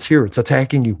virus, it's here, it's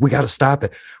attacking you, we got to stop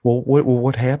it. Well,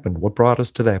 what happened? What brought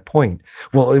us to that point?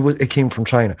 Well, it came from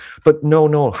China. But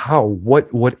no, how?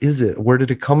 What is it? Where did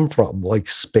it come from? Like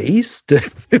space?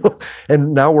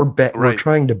 And now we're back. We're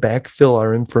trying to backfill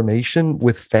our information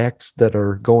with facts that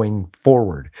are going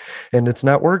forward, and it's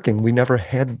not working. We never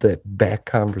had that back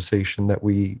conversation that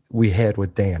we had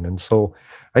with Dan, and so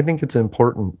I think it's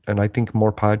important, and I think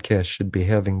more podcasts should be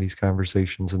having these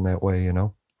conversations in that way. You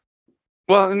know.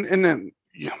 Well, and then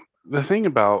the thing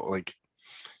about like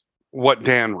what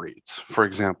Dan reads, for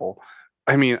example.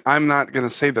 I mean, I'm not going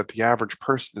to say that the average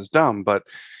person is dumb, but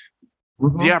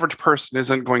the average person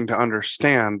isn't going to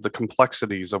understand the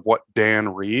complexities of what Dan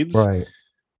reads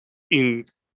in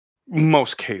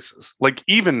most cases. Like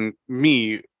even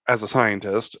me as a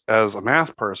scientist, as a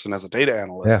math person, as a data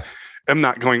analyst, I'm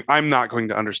not going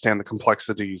to understand the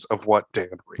complexities of what Dan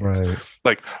reads.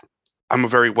 Like I'm a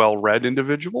very well-read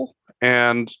individual,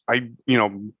 and I, you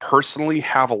know, personally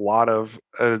have a lot of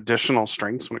additional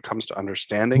strengths when it comes to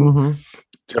understanding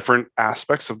different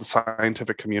aspects of the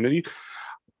scientific community.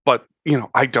 But, you know,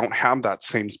 I don't have that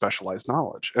same specialized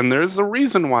knowledge. And there's a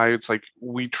reason why it's like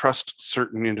we trust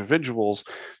certain individuals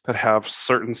that have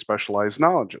certain specialized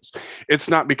knowledges. It's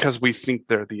not because we think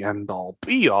they're the end all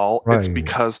be all. It's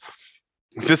because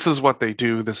this is what they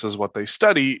do. This is what they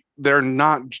study. They're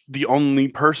not the only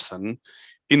person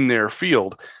in their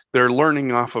field. They're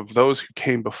learning off of those who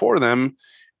came before them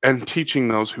and teaching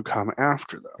those who come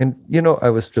after them. And, you know,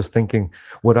 I was just thinking,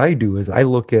 what I do is I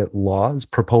look at laws,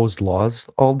 proposed laws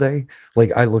all day.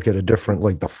 Like I look at a different,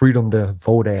 like the Freedom to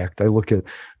Vote Act. I look at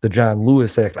the John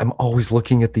Lewis Act. I'm always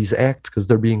looking at these acts because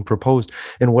they're being proposed.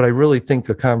 And what I really think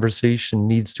the conversation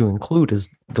needs to include is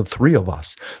the three of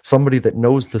us, somebody that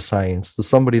knows the science,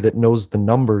 somebody that knows the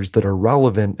numbers that are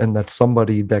relevant, and that's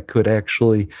somebody that could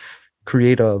actually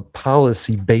create a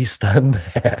policy based on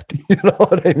that. You know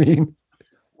what I mean?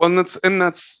 Well, and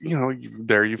that's you know,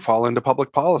 there you fall into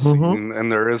public policy,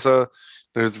 and there's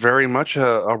very much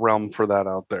a realm for that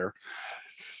out there.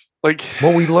 Like,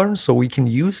 well, we learn so we can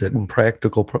use it in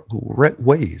practical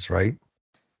ways, right?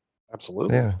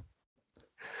 Absolutely. Yeah.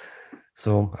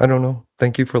 So I don't know.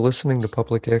 Thank you for listening to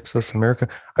Public Access America.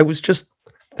 I was just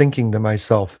thinking to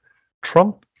myself,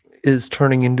 Trump is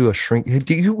turning into a shrink.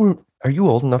 Are you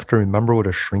old enough to remember what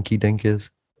a shrinky dink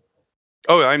is?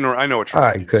 Oh, I know what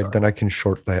you're saying. Good. Then I can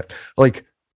short that. Like,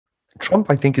 Trump,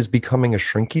 I think, is becoming a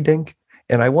shrinky dink.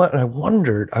 And I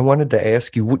wanted to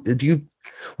ask you, what do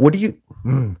you,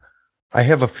 I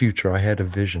have a future, I had a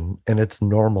vision, and it's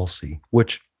normalcy,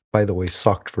 which, by the way,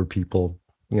 sucked for people,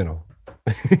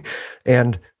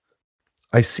 and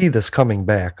I see this coming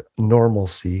back,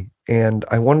 normalcy, and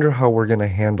I wonder how we're going to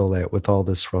handle that with all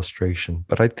this frustration.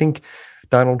 But I think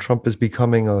Donald Trump is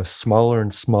becoming a smaller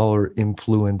and smaller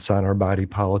influence on our body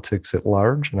politics at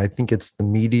large. And I think it's the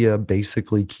media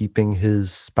basically keeping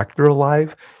his specter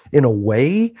alive in a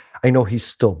way. I know he's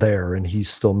still there and he's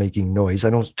still making noise. I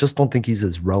don't think he's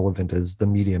as relevant as the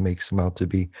media makes him out to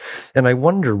be. And I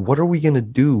wonder, what are we going to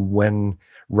do when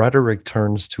rhetoric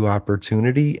turns to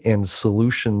opportunity and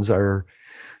solutions are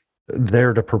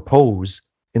there to propose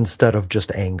instead of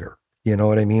just anger? You know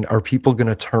what I mean? Are people going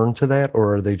to turn to that,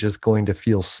 or are they just going to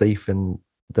feel safe in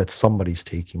that somebody's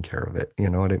taking care of it? You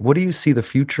know what do you see the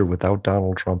future without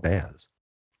Donald Trump as?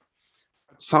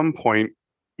 At some point,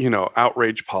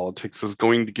 outrage politics is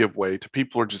going to give way to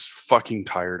people who are just fucking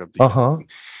tired of the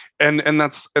and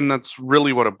that's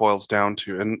really what it boils down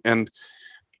to. And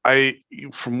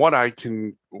from what I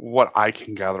can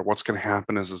gather, what's going to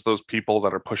happen is those people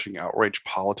that are pushing outrage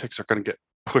politics are going to get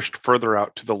pushed further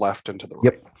out to the left and to the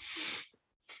right.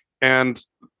 And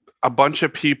a bunch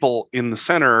of people in the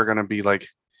center are going to be like,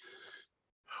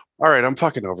 all right, I'm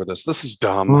fucking over this. This is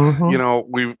dumb.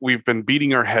 We've been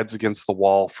beating our heads against the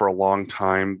wall for a long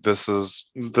time. This is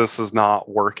not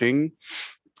working.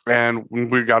 And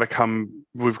we've got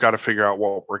to figure out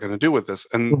what we're going to do with this.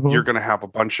 And you're going to have a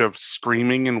bunch of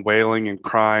screaming and wailing and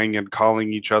crying and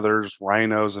calling each other's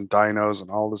rhinos and dinos and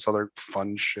all this other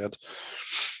fun shit.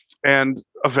 And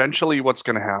eventually what's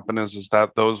going to happen is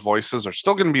that those voices are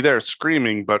still going to be there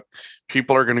screaming, but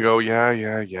people are going to go, yeah,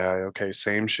 okay,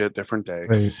 same shit, different day.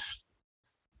 Right.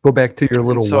 Go back to your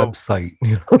little website.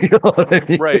 You know what I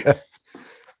mean? Right.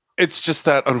 It's just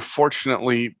that,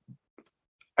 unfortunately,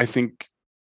 I think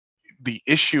the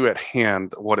issue at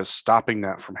hand, what is stopping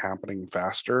that from happening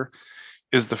faster,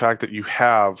 is the fact that you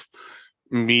have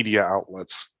media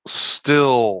outlets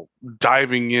still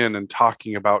diving in and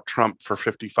talking about Trump for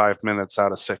 55 minutes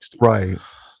out of 60. Right.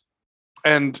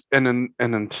 And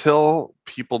until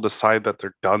people decide that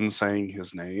they're done saying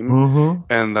his name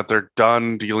and that they're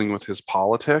done dealing with his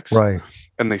politics, right,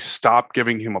 and they stop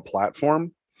giving him a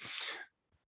platform,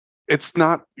 it's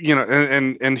not,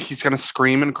 and he's going to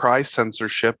scream and cry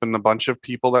censorship, and a bunch of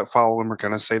people that follow him are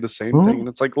going to say the same thing. And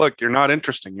it's like, look, you're not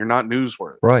interesting. You're not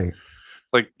newsworthy. Right.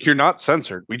 Like, you're not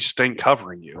censored. We just ain't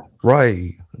covering you.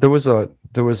 Right. There was a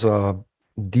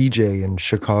DJ in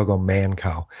Chicago,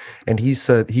 Mancow, and he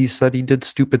said he did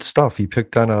stupid stuff. He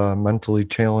picked on a mentally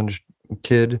challenged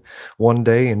kid one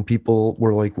day, and people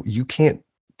were like, you can't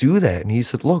do that. And he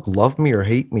said, look, love me or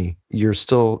hate me,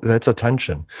 that's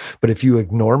attention. But if you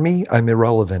ignore me, I'm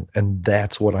irrelevant. And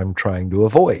that's what I'm trying to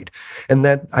avoid. And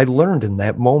that I learned in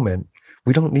that moment,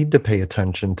 we don't need to pay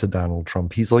attention to Donald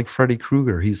Trump. He's like Freddy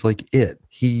Krueger. He's like it.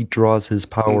 He draws his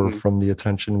power from the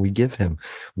attention we give him.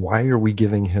 Why are we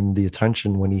giving him the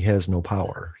attention when he has no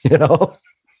power?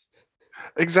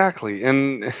 Exactly.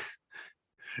 And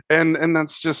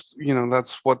that's just,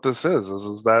 that's what this is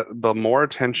that the more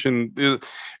attention,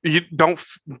 you don't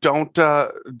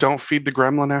feed the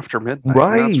gremlin after midnight.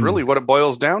 Right. And that's really what it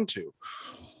boils down to.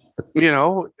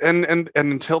 And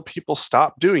until people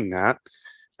stop doing that,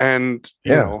 and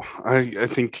I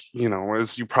think,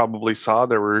 as you probably saw,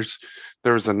 there was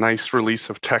a nice release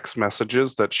of text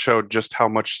messages that showed just how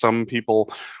much some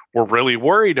people were really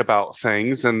worried about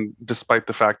things, and despite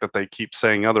the fact that they keep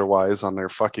saying otherwise on their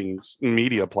fucking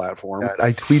media platform.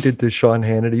 I tweeted to Sean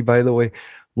Hannity, by the way,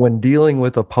 when dealing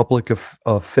with a public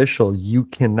official, you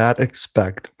cannot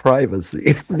expect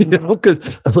privacy.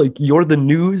 Because you're the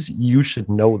news, you should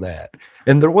know that.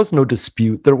 And there was no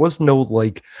dispute. There was no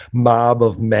mob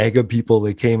of MAGA people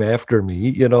that came after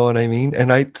me. You know what I mean?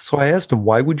 And so I asked him,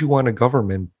 why would you want a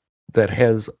government that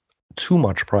has too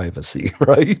much privacy,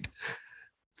 right?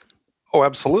 Oh,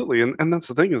 absolutely. And that's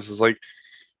the thing is I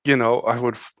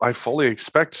fully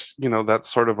expect, that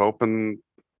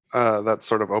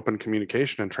sort of open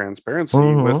communication and transparency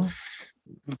with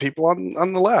the people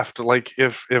on the left. Like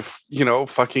if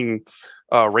fucking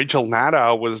Rachel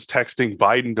Maddow was texting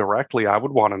Biden directly, I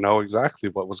would want to know exactly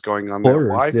what was going on there.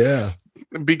 Why? Yeah.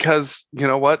 Because you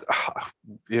know what?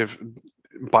 If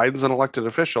Biden's an elected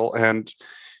official and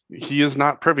he is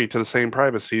not privy to the same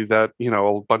privacy that,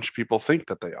 a bunch of people think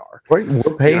that they are. Right.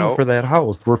 We're paying for that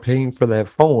house. We're paying for that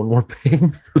phone. We're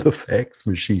paying for the fax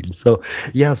machine. So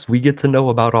yes, we get to know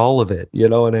about all of it. You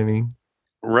know what I mean?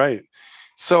 Right.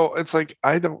 So it's like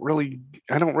I don't really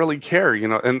care,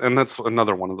 and that's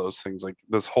another one of those things, like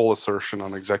this whole assertion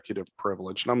on executive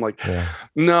privilege. And I'm like,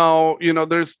 no,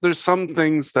 there's some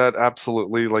things that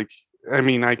absolutely, like, I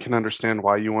mean, I can understand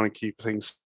why you want to keep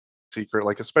things secret,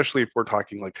 like especially if we're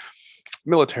talking like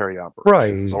military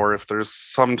operations, or if there's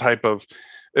some type of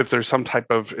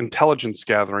intelligence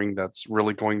gathering that's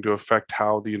really going to affect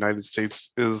how the United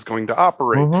States is going to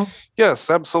operate. Yes,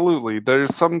 absolutely.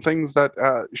 There's some things that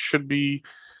should be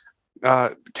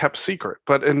kept secret.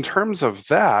 But in terms of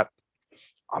that,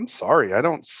 I'm sorry, I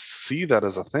don't see that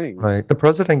as a thing. Right. The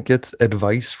president gets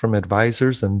advice from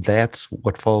advisors, and that's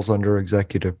what falls under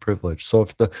executive privilege. So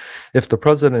if the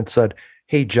president said,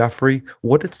 "Hey, Jeffrey,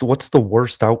 what's the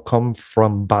worst outcome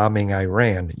from bombing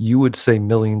Iran?" You would say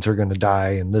millions are going to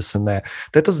die and this and that.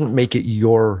 That doesn't make it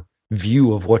your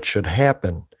view of what should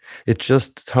happen. It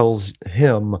just tells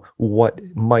him what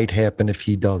might happen if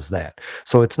he does that.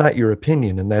 So it's not your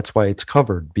opinion, and that's why it's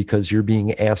covered, because you're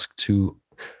being asked to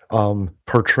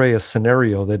portray a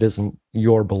scenario that isn't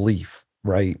your belief,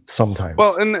 right? Sometimes.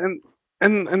 Well,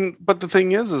 and but the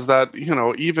thing is that,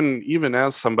 even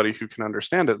as somebody who can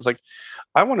understand it, it's like,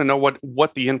 I want to know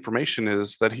what the information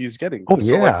is that he's getting. Oh,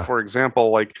 So, like, for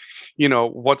example, like,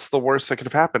 what's the worst that could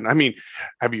have happened? I mean,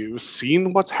 have you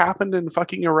seen what's happened in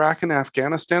fucking Iraq and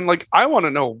Afghanistan? Like, I want to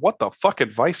know what the fuck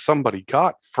advice somebody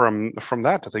got from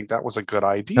that to think that was a good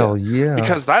idea. Hell yeah.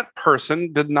 Because that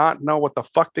person did not know what the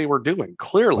fuck they were doing,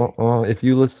 clearly. Well, if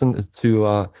you listen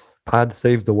to Pod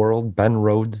Save the World, Ben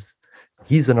Rhodes,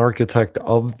 he's an architect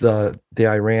of the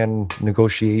Iran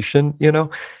negotiation,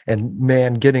 and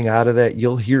man, getting out of that,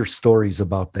 you'll hear stories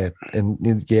about that. And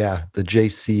the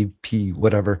JCP,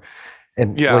 whatever.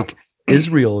 And like,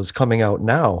 Israel is coming out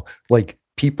now, like,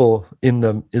 people in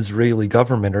the Israeli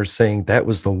government are saying that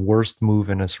was the worst move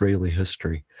in Israeli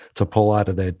history to pull out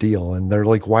of that deal. And they're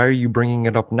like, why are you bringing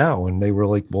it up now? And they were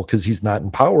like, well, because he's not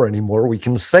in power anymore. We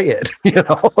can say it,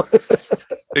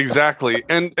 Exactly.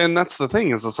 And that's the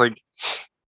thing, is it's like,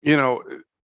 the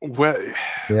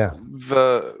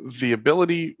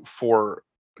ability for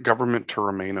government to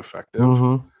remain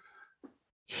effective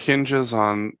hinges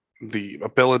on the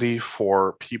ability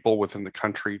for people within the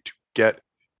country to get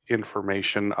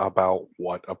information about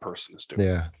what a person is doing.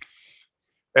 Yeah.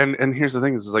 And here's the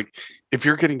thing, is like, if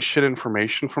you're getting shit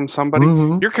information from somebody,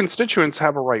 your constituents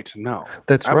have a right to know.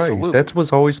 That's right. That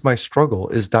was always my struggle.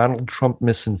 Is Donald Trump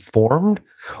misinformed,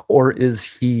 or is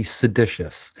he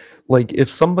seditious? Like, if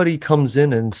somebody comes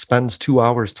in and spends 2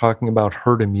 hours talking about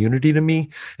herd immunity to me,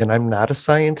 and I'm not a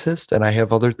scientist and I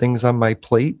have other things on my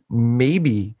plate,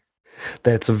 maybe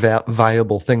that's a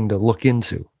viable thing to look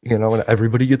into, and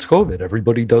everybody gets COVID.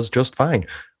 Everybody does just fine.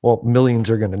 Well, millions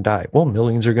are going to die. Well,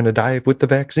 millions are going to die with the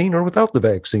vaccine or without the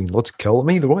vaccine. Let's kill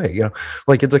them either way.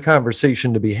 Like, it's a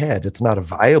conversation to be had. It's not a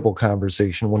viable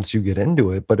conversation once you get into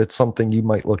it, but it's something you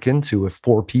might look into if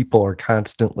 4 people are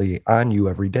constantly on you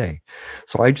every day.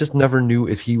 So I just never knew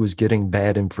if he was getting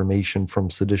bad information from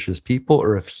seditious people,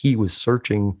 or if he was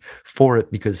searching for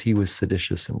it because he was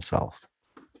seditious himself.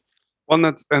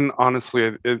 Well, and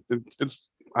honestly, it's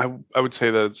I would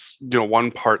say that it's, one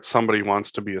part somebody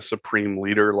wants to be a supreme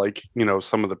leader, like,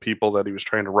 some of the people that he was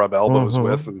trying to rub elbows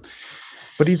with,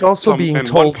 but he's also being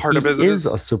told he is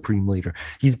a supreme leader.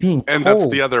 He's being told, and that's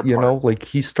the other part. Like,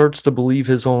 he starts to believe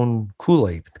his own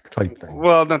Kool-Aid type thing.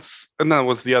 Well, that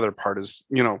was the other part, is,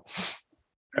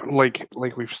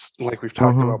 like we've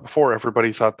talked about before,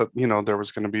 everybody thought that, there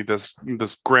was going to be this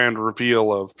grand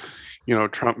reveal of,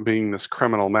 Trump being this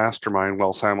criminal mastermind,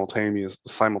 while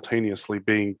simultaneously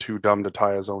being too dumb to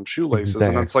tie his own shoelaces.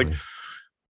 Exactly. And it's like,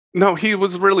 no, he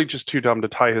was really just too dumb to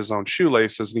tie his own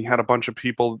shoelaces, and he had a bunch of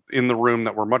people in the room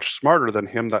that were much smarter than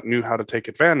him that knew how to take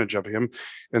advantage of him.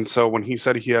 And so when he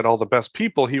said he had all the best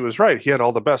people, he was right. He had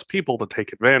all the best people to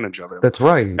take advantage of him. That's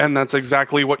right. And that's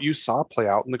exactly what you saw play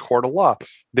out in the court of law.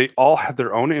 They all had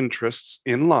their own interests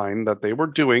in line that they were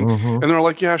doing, and they're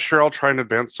like, yeah, sure, I'll try and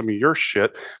advance some of your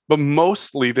shit. But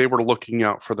mostly they were looking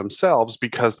out for themselves,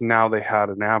 because now they had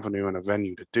an avenue and a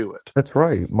venue to do it. That's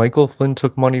right. Michael Flynn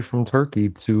took money from Turkey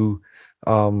to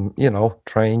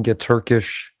try and get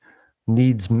Turkish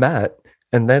needs met.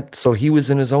 And so he was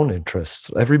in his own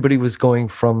interests. Everybody was going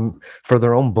for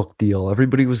their own book deal.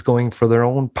 Everybody was going for their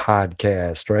own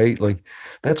podcast, right? Like,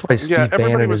 that's why Steve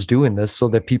Bannon is doing this, so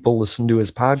that people listen to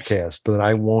his podcast that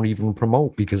I won't even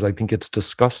promote, because I think it's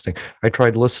disgusting. I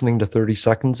tried listening to 30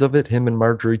 seconds of it, him and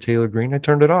Marjorie Taylor Greene. I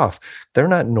turned it off. They're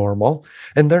not normal,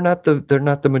 and they're not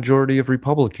the majority of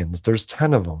Republicans. There's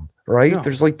 10 of them, right? No.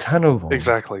 There's like 10 of them.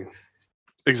 Exactly.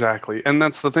 And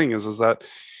that's the thing, is that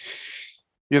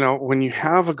you know, when you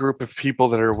have a group of people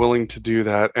that are willing to do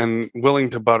that and willing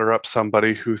to butter up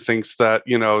somebody who thinks that,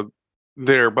 you know,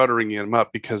 they're buttering him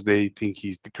up because they think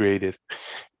he's the greatest,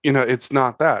 you know, it's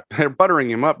not that. They're buttering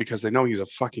him up because they know he's a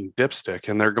fucking dipstick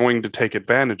and they're going to take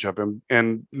advantage of him.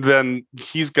 And then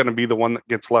he's going to be the one that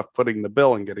gets left footing the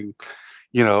bill and getting,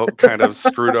 you know, kind of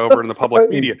screwed over in the public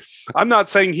media. I'm not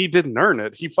saying he didn't earn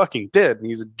it. He fucking did. And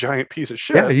he's a giant piece of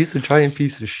shit. Yeah, he's a giant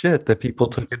piece of shit that people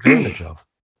took advantage of.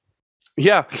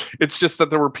 Yeah, it's just that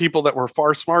there were people that were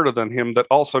far smarter than him that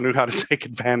also knew how to take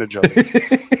advantage of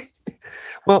it.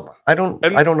 Well, I don't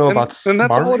know about smarter.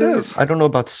 And that's all it is. I don't know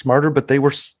about smarter, but they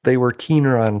were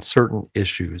keener on certain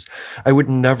issues. I would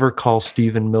never call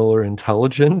Stephen Miller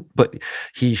intelligent, but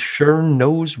he sure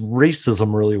knows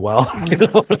racism really well. You know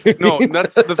what I mean? No,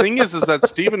 that's the thing is that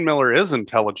Stephen Miller is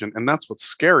intelligent, and that's what's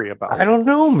scary about it. I don't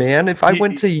know, man. If I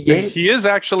went to Yale, he is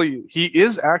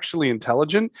actually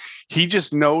intelligent. He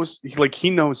just knows, he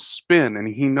knows spin, and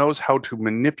he knows how to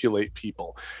manipulate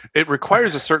people. It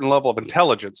requires a certain level of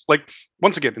intelligence. Like,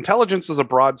 once again, intelligence is a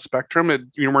broad spectrum.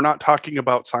 We're not talking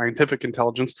about scientific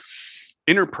intelligence.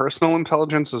 Interpersonal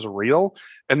intelligence is real,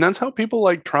 and that's how people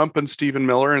like Trump and Stephen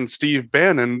Miller and Steve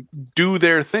Bannon do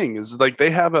their thing. Is like they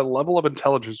have a level of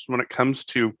intelligence when it comes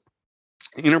to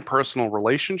interpersonal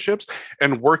relationships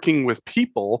and working with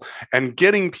people and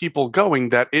getting people going,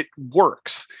 that it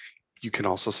works. You can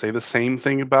also say the same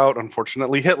thing about,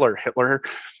 unfortunately, Hitler. Hitler,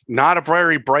 not a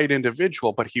very bright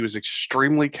individual, but he was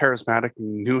extremely charismatic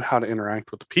and knew how to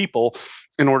interact with the people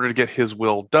in order to get his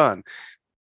will done.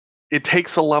 It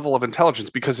takes a level of intelligence,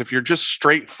 because if you're just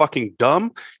straight fucking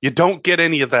dumb, you don't get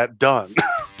any of that done.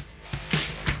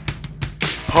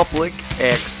 Public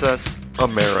Access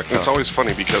America. It's always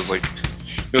funny because, like,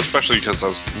 especially because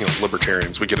as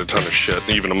libertarians, we get a ton of shit,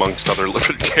 even amongst other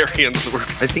libertarians.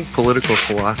 I think political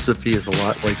philosophy is a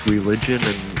lot like religion,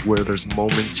 and where there's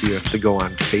moments you have to go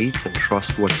on faith and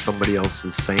trust what somebody else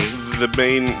is saying. The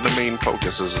main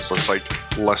focus is just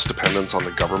like less dependence on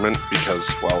the government,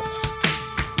 because, well,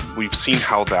 we've seen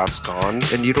how that's gone.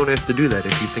 And you don't have to do that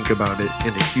if you think about it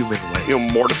in a human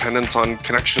way. More dependence on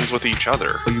connections with each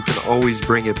other. You can always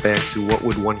bring it back to what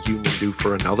would one human do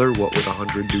for another? What would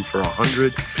 100 do for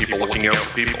 100? People looking out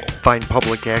for people. Find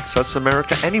Public Access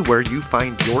America anywhere you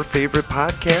find your favorite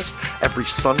podcast every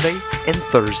Sunday and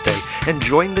Thursday. And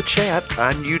join the chat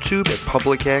on YouTube at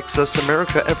Public Access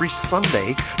America every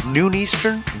Sunday, noon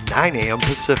Eastern, 9 a.m.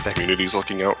 Pacific. Communities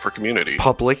looking out for community.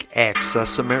 Public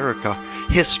Access America.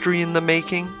 History in the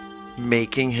making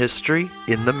history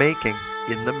in the making,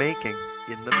 in the making,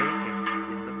 in the making,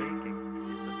 in the making,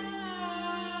 in the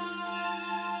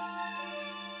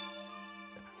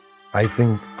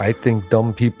making. I think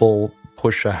dumb people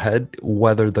push ahead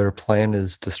whether their plan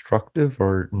is destructive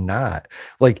or not.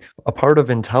 Like, a part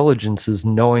of intelligence is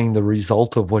knowing the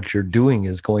result of what you're doing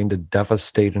is going to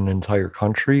devastate an entire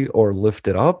country or lift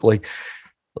it up. Like,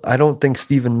 I don't think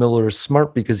Stephen Miller is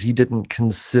smart because he didn't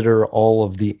consider all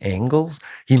of the angles.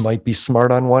 He might be smart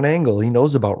on one angle. He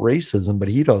knows about racism, but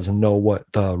he doesn't know what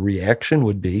the reaction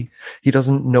would be. He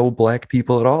doesn't know black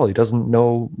people at all. He doesn't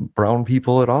know brown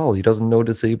people at all. He doesn't know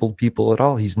disabled people at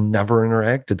all. He's never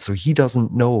interacted. So he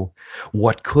doesn't know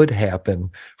what could happen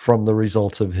from the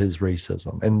results of his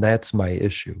racism. And that's my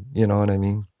issue. You know what I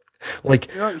mean? Like,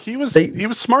 he was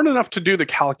smart enough to do the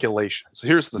calculations.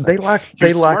 Here's the thing. He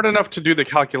was smart enough to do the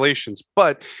calculations,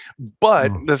 but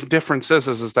the difference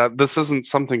is that this isn't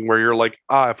something where you're like,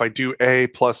 if I do A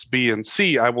plus B and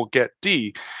C, I will get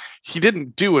D. He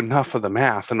didn't do enough of the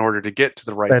math in order to get to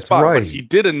the right spot. Right. But he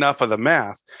did enough of the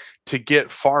math to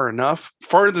get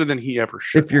farther than he ever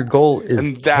should. If your goal is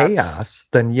chaos,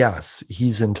 then yes,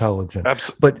 he's intelligent.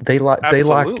 But they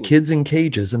locked kids in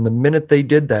cages, and the minute they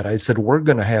did that, I said, we're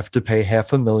going to have to pay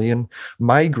 500,000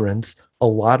 migrants a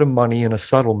lot of money in a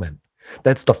settlement.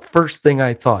 That's the first thing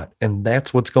I thought, and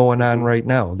that's what's going on right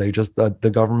now. They just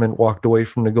the government walked away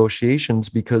from negotiations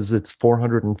because it's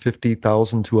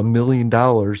 $450,000 to $1 million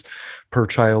per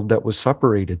child that was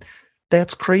separated.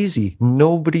 That's crazy.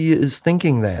 Nobody is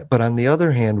thinking that. But on the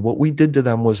other hand, what we did to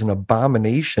them was an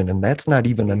abomination, and that's not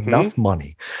even enough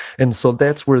money. And so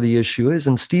that's where the issue is.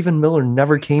 And Stephen Miller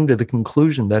never came to the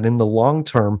conclusion that in the long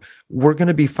term, we're going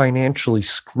to be financially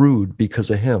screwed because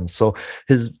of him. So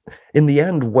in the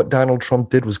end, what Donald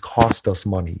Trump did was cost us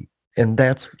money. And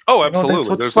that's absolutely. That's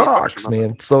what sucks,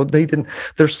 man. So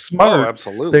they're smart.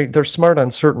 Absolutely. They're smart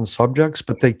on certain subjects,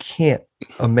 but they can't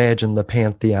imagine the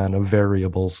pantheon of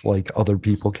variables like other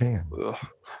people can.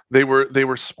 they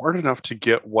were smart enough to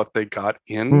get what they got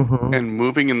in and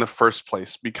moving in the first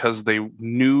place because they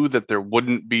knew that there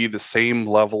wouldn't be the same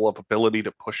level of ability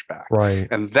to push back. Right.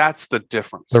 And that's the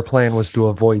difference. Their plan was to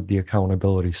avoid the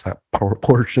accountability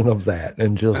portion of that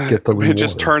and just get the reward. It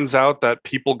just turns out that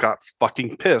people got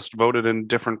fucking pissed, voted in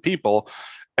different people,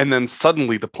 and then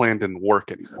suddenly the plan didn't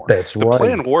work anymore. That's right.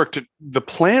 The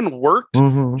plan worked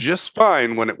just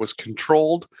fine when it was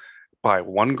controlled by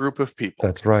one group of people.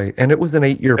 That's right. And it was an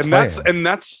 8-year plan.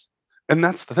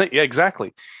 That's the thing. Yeah,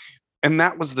 exactly. And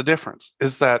that was the difference,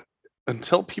 is that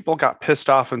until people got pissed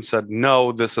off and said,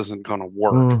 no, this isn't going to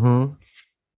work,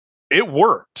 it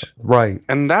worked. Right.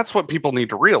 And that's what people need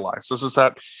to realize.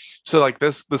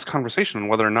 This conversation,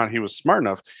 whether or not he was smart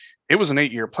enough, it was an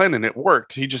 8-year plan and it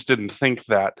worked. He just didn't think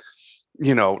that,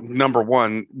 number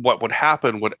one, what would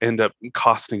happen would end up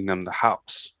costing them the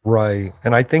House. Right.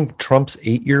 And I think Trump's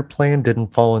 8-year plan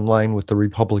didn't fall in line with the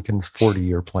Republicans'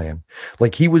 40-year plan.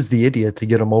 Like, he was the idiot to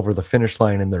get them over the finish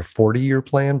line in their 40-year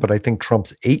plan, but I think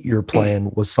Trump's 8-year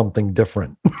plan was something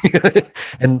different.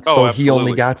 And so he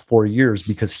only got 4 years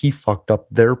because he fucked up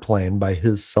their plan by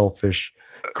his selfish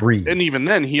greed. And even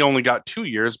then, he only got 2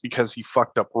 years because he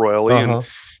fucked up royally and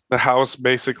the House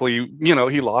basically,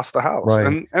 he lost the House,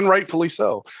 right. and rightfully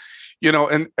so.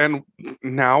 And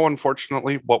now,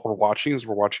 unfortunately, what we're watching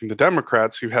the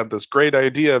Democrats who had this great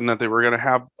idea and that they were going to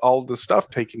have all this stuff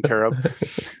taken care of.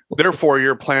 Their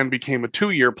 4-year plan became a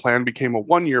 2-year plan, became a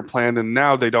 1-year plan, and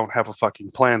now they don't have a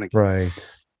fucking plan again. Right.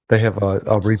 They have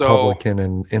a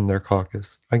Republican in their caucus.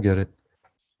 I get it.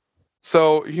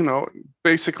 So,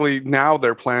 basically now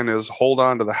their plan is hold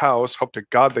on to the House, hope to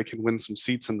God they can win some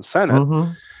seats in the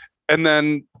Senate. And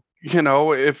then,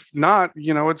 if not,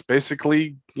 it's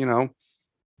basically, gonna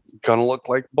look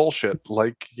like bullshit,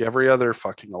 like every other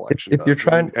fucking election. If you're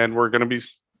trying, and we're gonna be,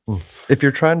 if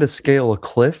you're trying to scale a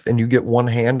cliff and you get one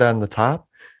hand on the top,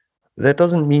 that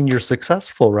doesn't mean you're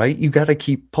successful, right? You got to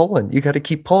keep pulling.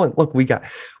 Look,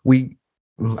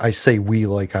 I say we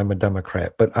like I'm a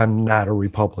Democrat, but I'm not a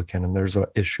Republican, and there's an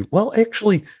issue. Well,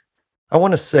 actually, I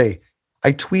want to say,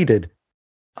 I tweeted,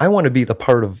 I want to be the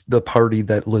part of the party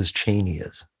that Liz Cheney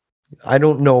is. I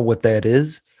don't know what that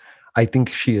is. I think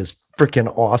she is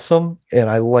freaking awesome, and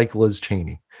I like Liz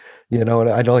Cheney. And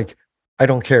I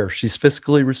don't care. She's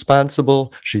fiscally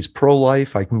responsible. She's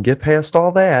pro-life. I can get past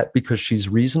all that because she's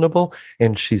reasonable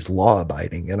and she's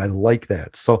law-abiding, and I like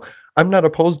that. So I'm not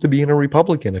opposed to being a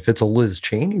Republican if it's a Liz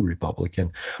Cheney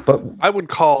Republican. But I would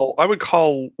call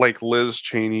like Liz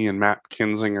Cheney and Matt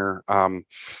Kinzinger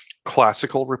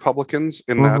classical Republicans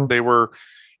in that they were,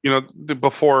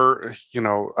 before,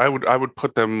 I would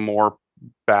put them more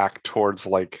back towards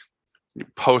like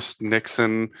post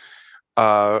Nixon,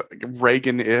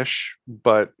 Reagan-ish,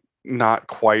 but not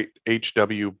quite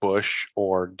H.W. Bush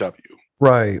or W.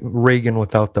 Right. Reagan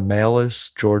without the malice,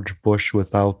 George Bush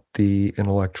without the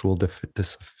intellectual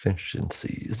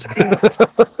deficiencies.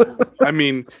 I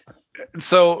mean,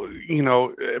 so,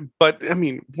 but I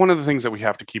mean, one of the things that we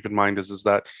have to keep in mind is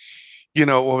that,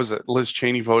 what was it? Liz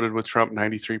Cheney voted with Trump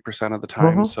 93% of the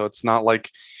time. So it's not like,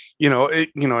 and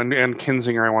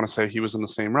Kinzinger, I want to say he was in the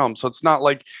same realm. So it's not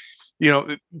like,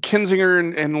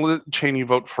 Kinzinger and Liz Cheney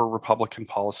vote for Republican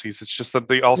policies. It's just that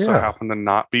they also happen to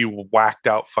not be whacked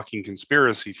out fucking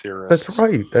conspiracy theorists. That's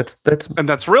right.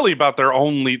 That's really about the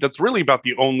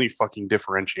only fucking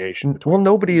differentiation. Well,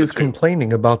 nobody is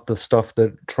complaining about the stuff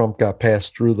that Trump got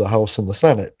passed through the House and the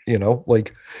Senate.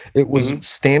 Like it was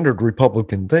standard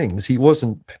Republican things. He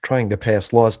wasn't trying to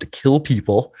pass laws to kill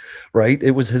people, right?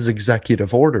 It was his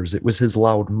executive orders. It was his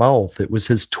loud mouth. It was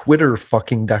his Twitter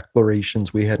fucking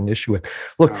declarations we had an issue with.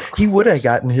 Look, he would have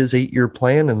gotten his 8-year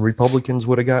plan and Republicans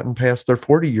would have gotten past their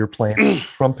 40-year plan.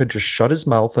 Trump had just shut his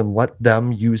mouth and let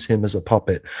them use him as a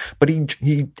puppet. But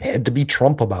he had to be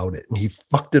Trump about it, and he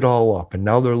fucked it all up. And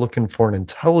now they're looking for an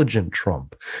intelligent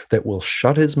Trump that will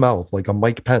shut his mouth like a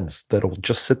Mike Pence, that'll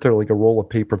just sit there like a roll of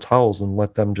paper towels and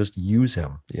let them just use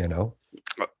him,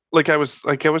 Like I was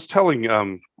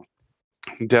telling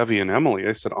Debbie and Emily,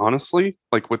 I said, honestly,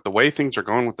 like with the way things are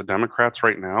going with the Democrats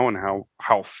right now and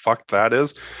how fucked that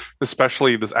is,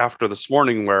 especially after this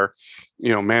morning where,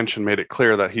 Manchin made it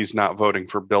clear that he's not voting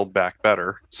for Build Back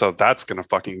Better. So that's going to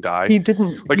fucking die. He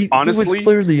didn't. Honestly, it was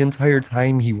clear the entire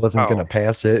time he wasn't going to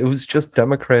pass it. It was just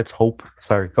Democrats' hope.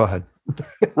 Sorry, go ahead.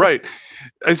 Right.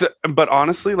 But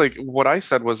honestly, like what I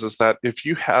said is that if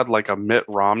you had like a Mitt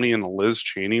Romney and a Liz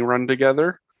Cheney run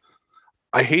together,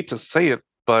 I hate to say it,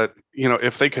 but,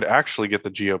 if they could actually get the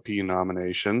GOP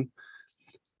nomination,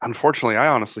 unfortunately, I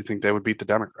honestly think they would beat the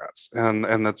Democrats.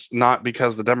 And that's not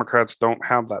because the Democrats don't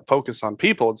have that focus on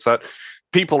people. It's that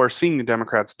people are seeing the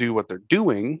Democrats do what they're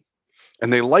doing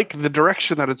and they like the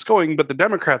direction that it's going, but the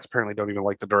Democrats apparently don't even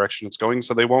like the direction it's going,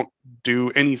 so they won't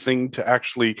do anything to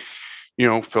actually,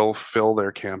 fulfill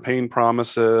their campaign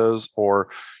promises, or,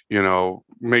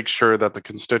 make sure that the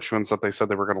constituents that they said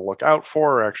they were going to look out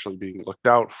for are actually being looked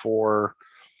out for.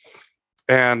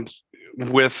 And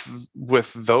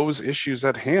with those issues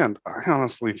at hand, I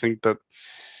honestly think that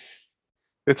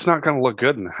it's not going to look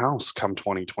good in the House come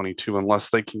 2022 unless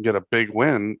they can get a big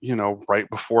win, right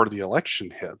before the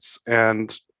election hits.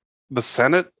 And the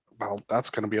Senate, well, that's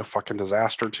going to be a fucking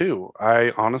disaster too.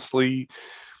 I honestly,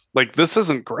 this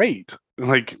isn't great.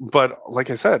 But like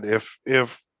I said,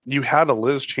 if you had a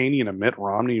Liz Cheney and a Mitt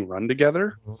Romney run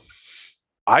together,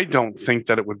 I don't think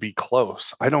that it would be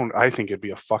close. I think it'd be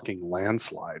a fucking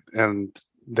landslide, and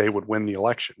they would win the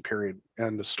election, period.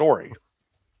 End of story.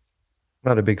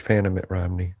 Not a big fan of Mitt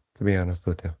Romney, to be honest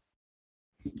with you.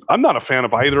 I'm not a fan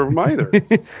of either of them either.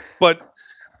 but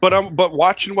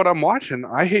watching what I'm watching,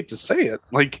 I hate to say it,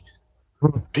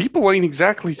 people ain't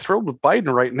exactly thrilled with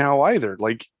Biden right now either.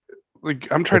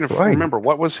 I'm trying to remember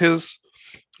what was his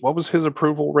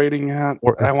approval rating at?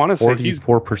 I want to say he's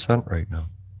 44% right now.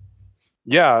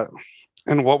 Yeah,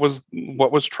 and what was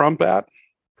Trump at?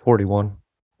 41,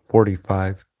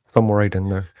 45. Somewhere right in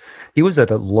there. He was at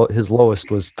his lowest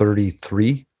was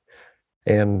 33,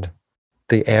 and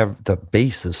the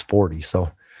base is 40.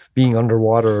 So being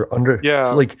underwater,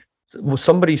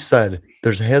 somebody said,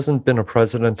 there hasn't been a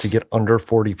president to get under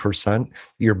 40%.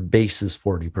 Your base is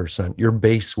 40%. Your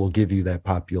base will give you that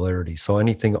popularity. So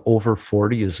anything over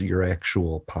 40 is your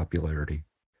actual popularity.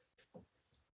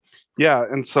 Yeah,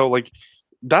 and so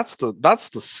that's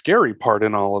the scary part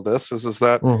in all of this is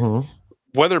that.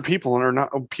 Whether people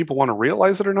want to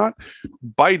realize it or not,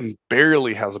 Biden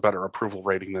barely has a better approval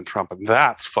rating than Trump, and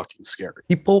that's fucking scary.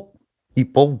 People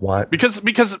want because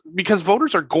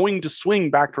voters are going to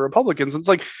swing back to Republicans. It's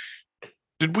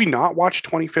did we not watch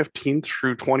 2015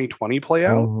 through 2020 play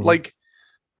out?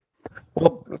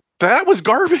 Well, that was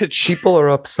garbage. People are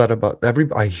upset about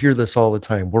I hear this all the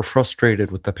time. We're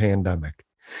frustrated with the pandemic,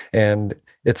 and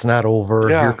it's not over.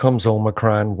 Yeah. Here comes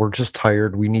Omicron. We're just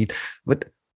tired. But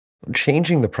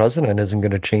changing the president isn't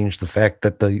going to change the fact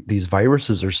that these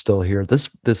viruses are still here.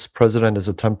 This president is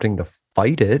attempting to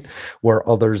fight it where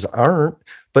others aren't.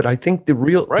 But I think the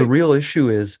real issue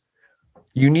is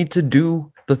you need to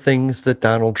do the things that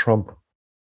Donald Trump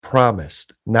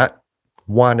promised, not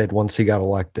wanted once he got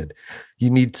elected. You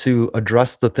need to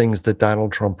address the things that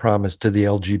Donald Trump promised to the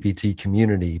LGBT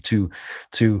community,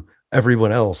 to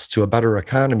everyone else, to a better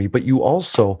economy. But you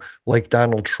also, like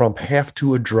Donald Trump, have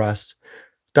to address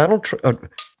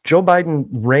Joe Biden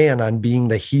ran on being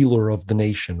the healer of the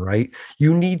nation, right?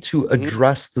 You need to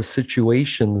address the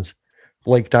situations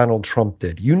like Donald Trump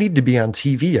did. You need to be on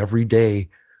TV every day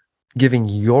giving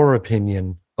your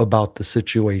opinion about the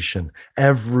situation,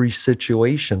 every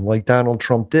situation like Donald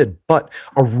Trump did, but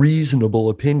a reasonable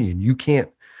opinion. You can't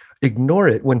ignore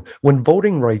it. When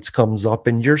voting rights comes up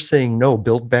and you're saying, no,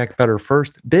 Build Back Better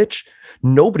first, bitch,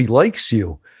 nobody likes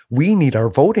you. We need our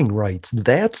voting rights.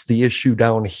 That's the issue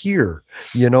down here.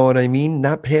 You know what I mean?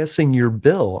 Not passing your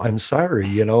bill. I'm sorry.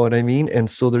 You know what I mean?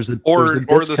 And so there's a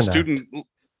disconnect.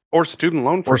 Student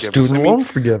loan forgiveness. Loan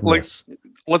forgiveness.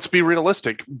 Let's be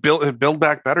realistic. Build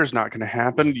Back Better is not going to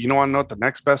happen. You want to know what the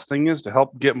next best thing is to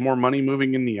help get more money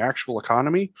moving in the actual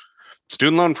economy?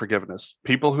 Student loan forgiveness.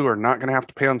 People who are not going to have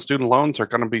to pay on student loans are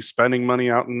going to be spending money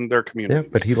out in their community. Yeah,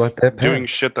 but he let that pass. Doing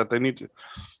shit that they need to.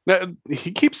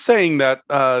 He keeps saying that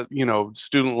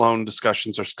student loan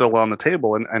discussions are still on the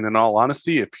table, and in all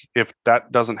honesty, if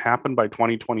that doesn't happen by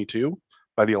 2022,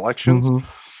 by the elections,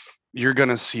 you're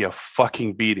gonna see a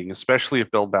fucking beating, especially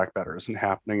if Build Back Better isn't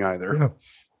happening either. Yeah.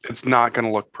 It's not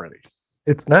gonna look pretty.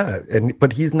 It's not,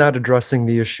 but he's not addressing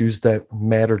the issues that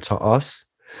matter to us.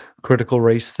 Critical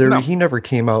race theory. No. He never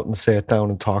came out and sat down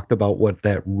and talked about what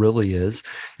that really is,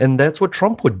 and that's what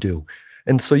Trump would do.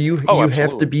 And so you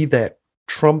have to be that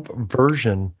Trump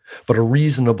version, but a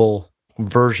reasonable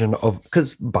version of,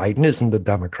 because Biden isn't a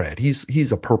Democrat.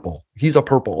 He's a purple. He's a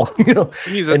purple.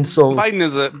 Biden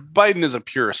is a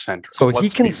pure centrist. So he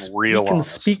can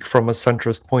speak from a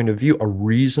centrist point of view, a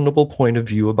reasonable point of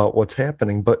view about what's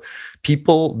happening. But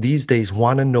people these days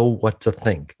want to know what to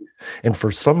think, and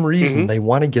for some reason they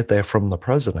want to get that from the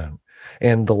president.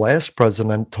 And the last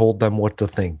president told them what to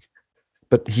think,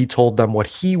 but he told them what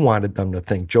he wanted them to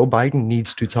think. Joe Biden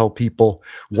needs to tell people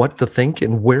what to think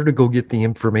and where to go get the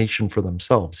information for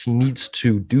themselves. He needs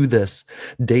to do this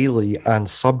daily on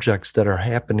subjects that are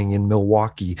happening in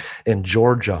Milwaukee and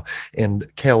Georgia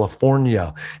and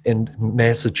California and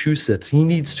Massachusetts. He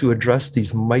needs to address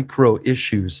these micro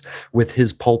issues with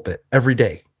his pulpit every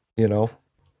day,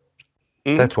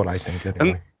 That's what I think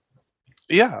anyway.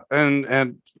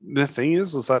 And the thing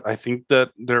is that I think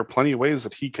that there are plenty of ways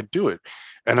that he could do it.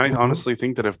 And I honestly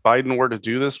think that if Biden were to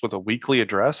do this with a weekly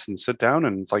address and sit down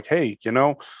and it's like, hey,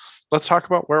 let's talk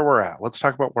about where we're at. Let's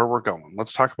talk about where we're going.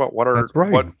 Let's talk about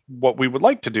what we would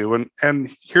like to do.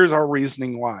 And here's our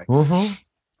reasoning why.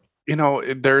 We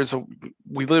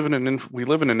live in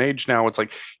an age now. It's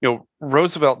like,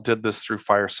 Roosevelt did this through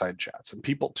fireside chats and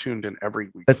people tuned in every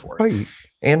week for it.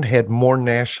 And had more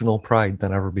national pride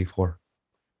than ever before.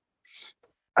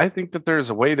 I think that there's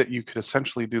a way that you could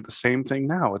essentially do the same thing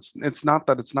now. It's not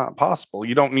that it's not possible.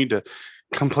 You don't need to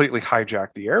completely hijack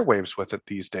the airwaves with it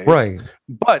these days. Right.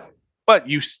 But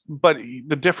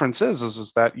the difference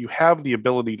is that you have the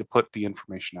ability to put the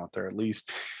information out there at least,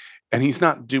 and he's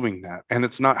not doing that, and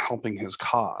it's not helping his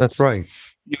cause. That's right.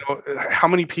 How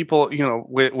many people,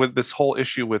 with this whole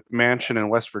issue with Manchin in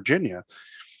West Virginia,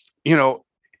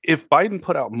 if Biden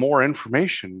put out more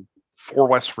information for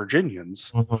West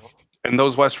Virginians, and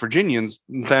those West Virginians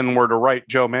then were to write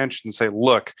Joe Manchin and say,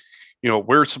 look,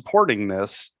 we're supporting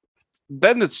this,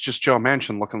 then it's just Joe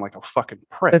Manchin looking like a fucking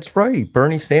prick. That's right.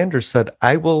 Bernie Sanders said,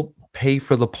 I will pay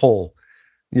for the poll.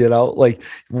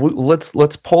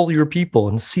 Let's poll your people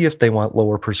and see if they want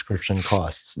lower prescription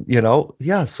costs.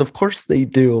 Yes, of course they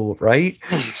do. Right.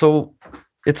 So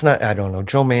it's not, I don't know,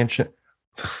 Joe Manchin,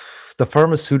 the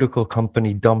pharmaceutical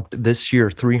company dumped this year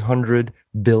 $300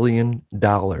 billion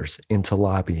into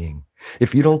lobbying.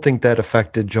 If you don't think that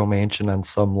affected Joe Manchin on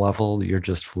some level, you're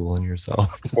just fooling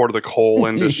yourself. Or the coal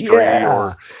industry.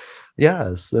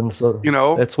 Yes, and so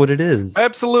that's what it is.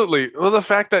 Absolutely. Well, the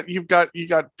fact that you got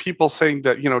people saying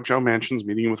that Joe Manchin's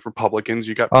meeting with Republicans,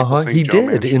 you got people saying he Joe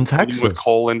did Manchin's in Texas with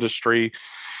coal industry.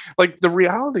 Like the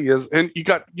reality is, and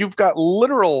you've got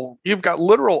literal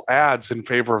ads in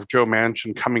favor of Joe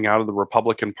Manchin coming out of the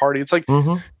Republican Party. It's like,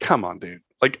 come on, dude.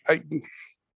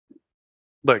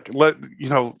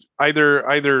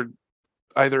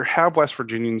 Either have West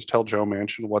Virginians tell Joe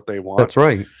Manchin what they want. That's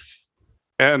right.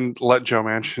 And let Joe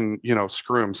Manchin,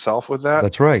 screw himself with that.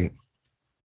 That's right.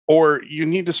 Or you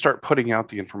need to start putting out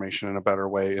the information in a better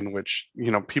way in which,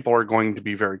 people are going to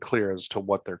be very clear as to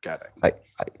what they're getting.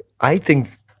 I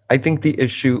think the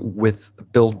issue with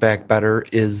Build Back Better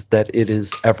is that it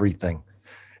is everything.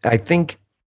 I think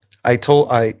I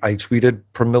tweeted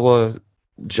Pramila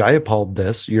Jayapal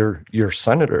this, your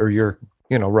senator, or your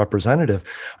representative.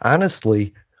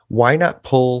 Honestly, why not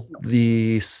pull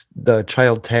the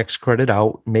child tax credit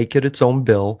out, make it its own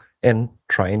bill, and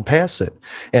try and pass it,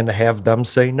 and have them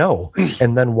say no?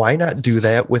 And then why not do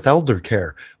that with elder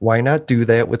care? Why not do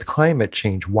that with climate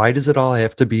change? Why does it all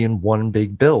have to be in one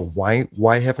big bill? Why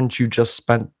haven't you just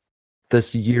spent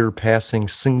this year passing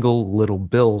single little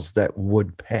bills that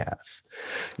would pass?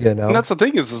 And that's the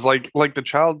thing is like the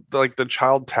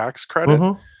child tax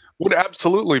credit would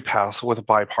absolutely pass with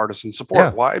bipartisan support. Yeah.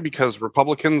 Why? Because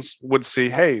Republicans would see,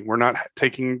 hey, we're not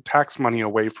taking tax money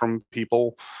away from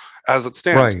people as it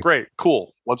stands. Right. Great,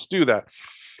 cool, let's do that.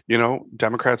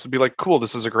 Democrats would be like, cool,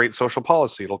 this is a great social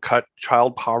policy. It'll cut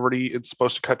child poverty. It's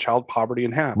supposed to cut child poverty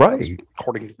in half. Right. That's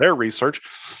according to their research.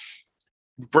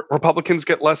 Republicans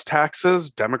get less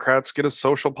taxes. Democrats get a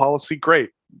social policy.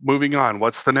 Great. Moving on.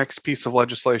 What's the next piece of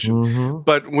legislation?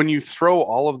 But when you throw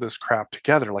all of this crap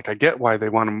together, I get why they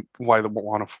want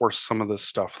to force some of this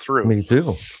stuff through. Me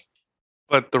too.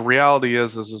 But the reality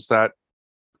is that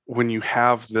when you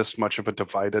have this much of a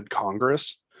divided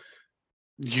Congress,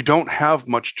 you don't have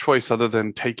much choice other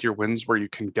than take your wins where you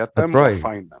can get them or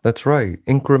find them. That's right.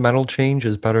 Incremental change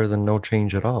is better than no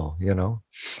change at all,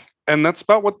 And that's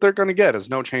about what they're going to get, is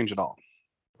no change at all.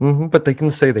 But they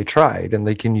can say they tried, and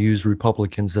they can use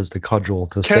Republicans as the cudgel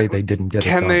to say they didn't get it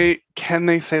done. Can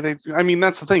they say they? I mean,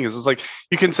 that's the thing is like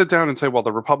you can sit down and say, well,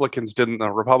 the Republicans didn't. Okay,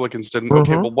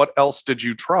 well, what else did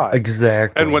you try?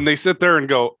 Exactly. And when they sit there and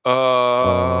go,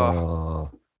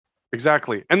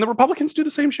 exactly, and the Republicans do the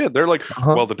same shit. They're like,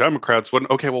 well, the Democrats wouldn't.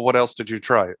 Okay, well, what else did you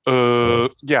try?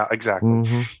 Yeah,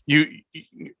 exactly.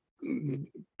 And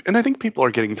I think people are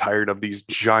getting tired of these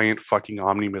giant fucking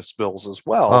omnibus bills as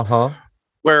well.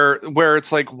 Where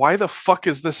it's like, why the fuck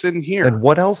is this in here? And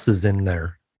what else is in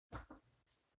there?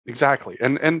 Exactly.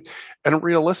 And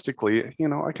realistically,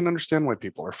 I can understand why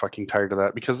people are fucking tired of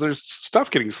that, because there's stuff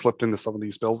getting slipped into some of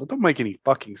these bills that don't make any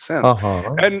fucking sense.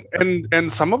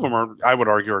 And some of them are, I would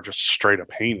argue, are just straight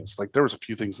up heinous. Like there was a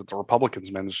few things that the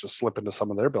Republicans managed to slip into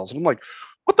some of their bills. And I'm like,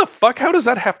 what the fuck? How does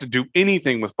that have to do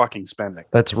anything with fucking spending?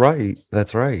 That's right.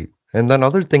 And then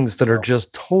other things that are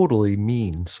just totally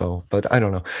mean. So, but I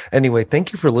don't know. Anyway,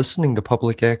 thank you for listening to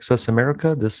Public Access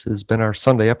America. This has been our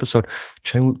Sunday episode.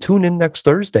 Tune in next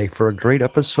Thursday for a great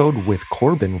episode with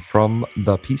Corbin from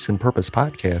the Peace and Purpose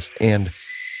podcast. And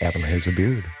Adam has a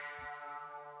beard.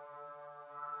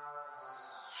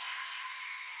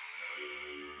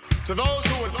 To those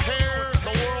who would tear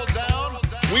the world down,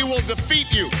 we will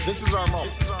defeat you. This is our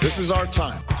moment. This is our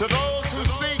time. To those who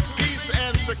seek peace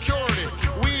and security,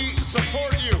 we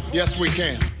support you. Yes, we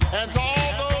can. And to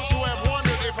all those who have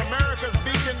wondered if America's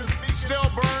beacon still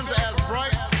burns as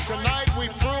bright, tonight we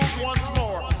prove once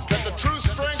more that the true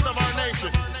strength of our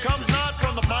nation comes not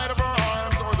from the might of our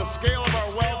arms or the scale of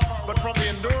our wealth, but from the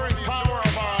enduring power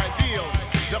of our ideals,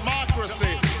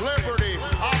 democracy, liberty,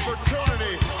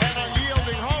 opportunity, and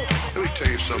unyielding hope. Let me tell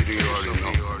you something you already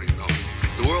know.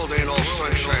 The world ain't all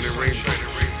sunshine and rainbow.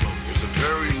 It's a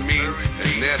very mean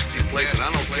and nasty place, and I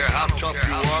don't care how tough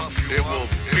you are, it will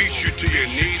beat you to your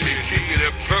knees and keep you there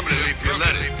permanently if you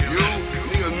let it. You,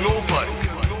 nigga, nobody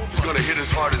is gonna hit as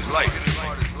hard as life.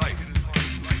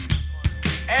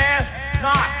 Ask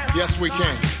not. Yes, we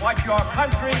can. What your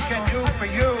country can do for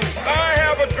you. I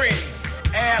have a dream.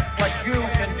 Ask what you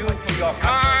can do for your country.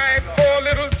 I, poor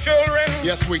little children.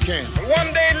 Yes, we can.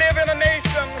 One day live in a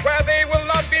nation where they will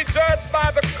not be judged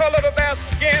by the color of their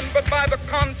skin, but by the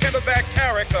content of their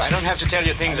character. I don't have to tell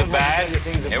you things are bad.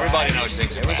 Everybody knows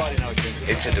things are bad.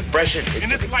 It's a depression. In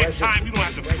this lifetime, you don't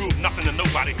have to prove nothing to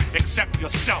nobody except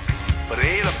yourself. But it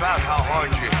ain't about how hard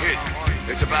you hit.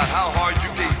 It's about how hard you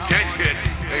can get hit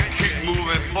and keep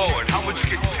moving forward. How much you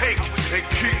can take and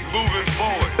keep moving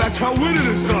forward. That's how winning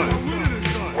is done.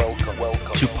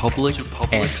 Welcome to Public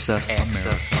Access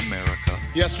America.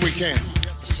 Yes, we can.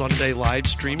 Sunday live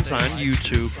streams on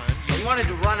YouTube. I wanted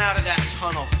to run out of that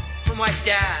tunnel for my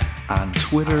dad. On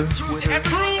Twitter.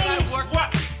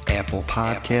 What? Apple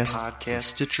Podcasts,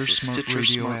 Stitcher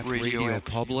Smart Radio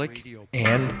Public,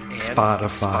 and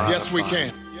Spotify. Yes, we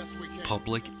can.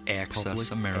 Public Access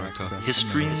America.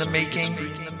 History in the making.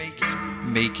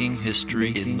 Making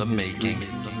history in the making.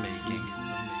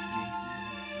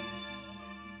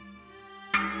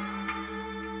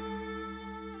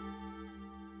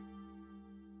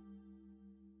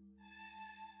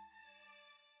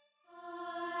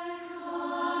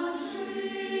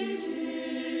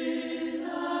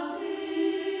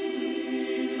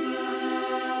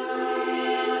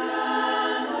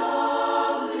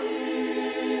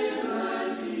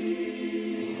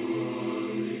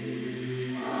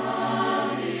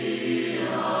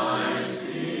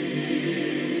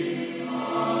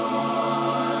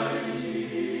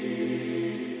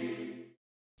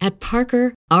 At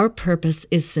Parker, our purpose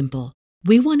is simple.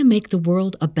 We want to make the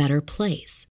world a better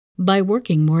place by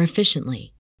working more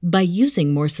efficiently, by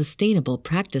using more sustainable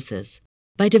practices,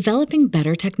 by developing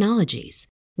better technologies.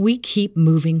 We keep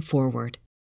moving forward.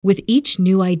 With each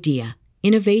new idea,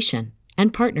 innovation,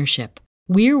 and partnership,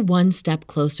 we're one step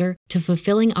closer to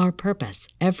fulfilling our purpose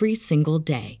every single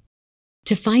day.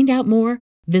 To find out more,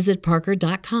 visit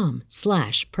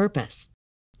parker.com/purpose.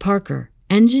 Parker,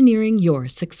 engineering your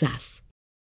success.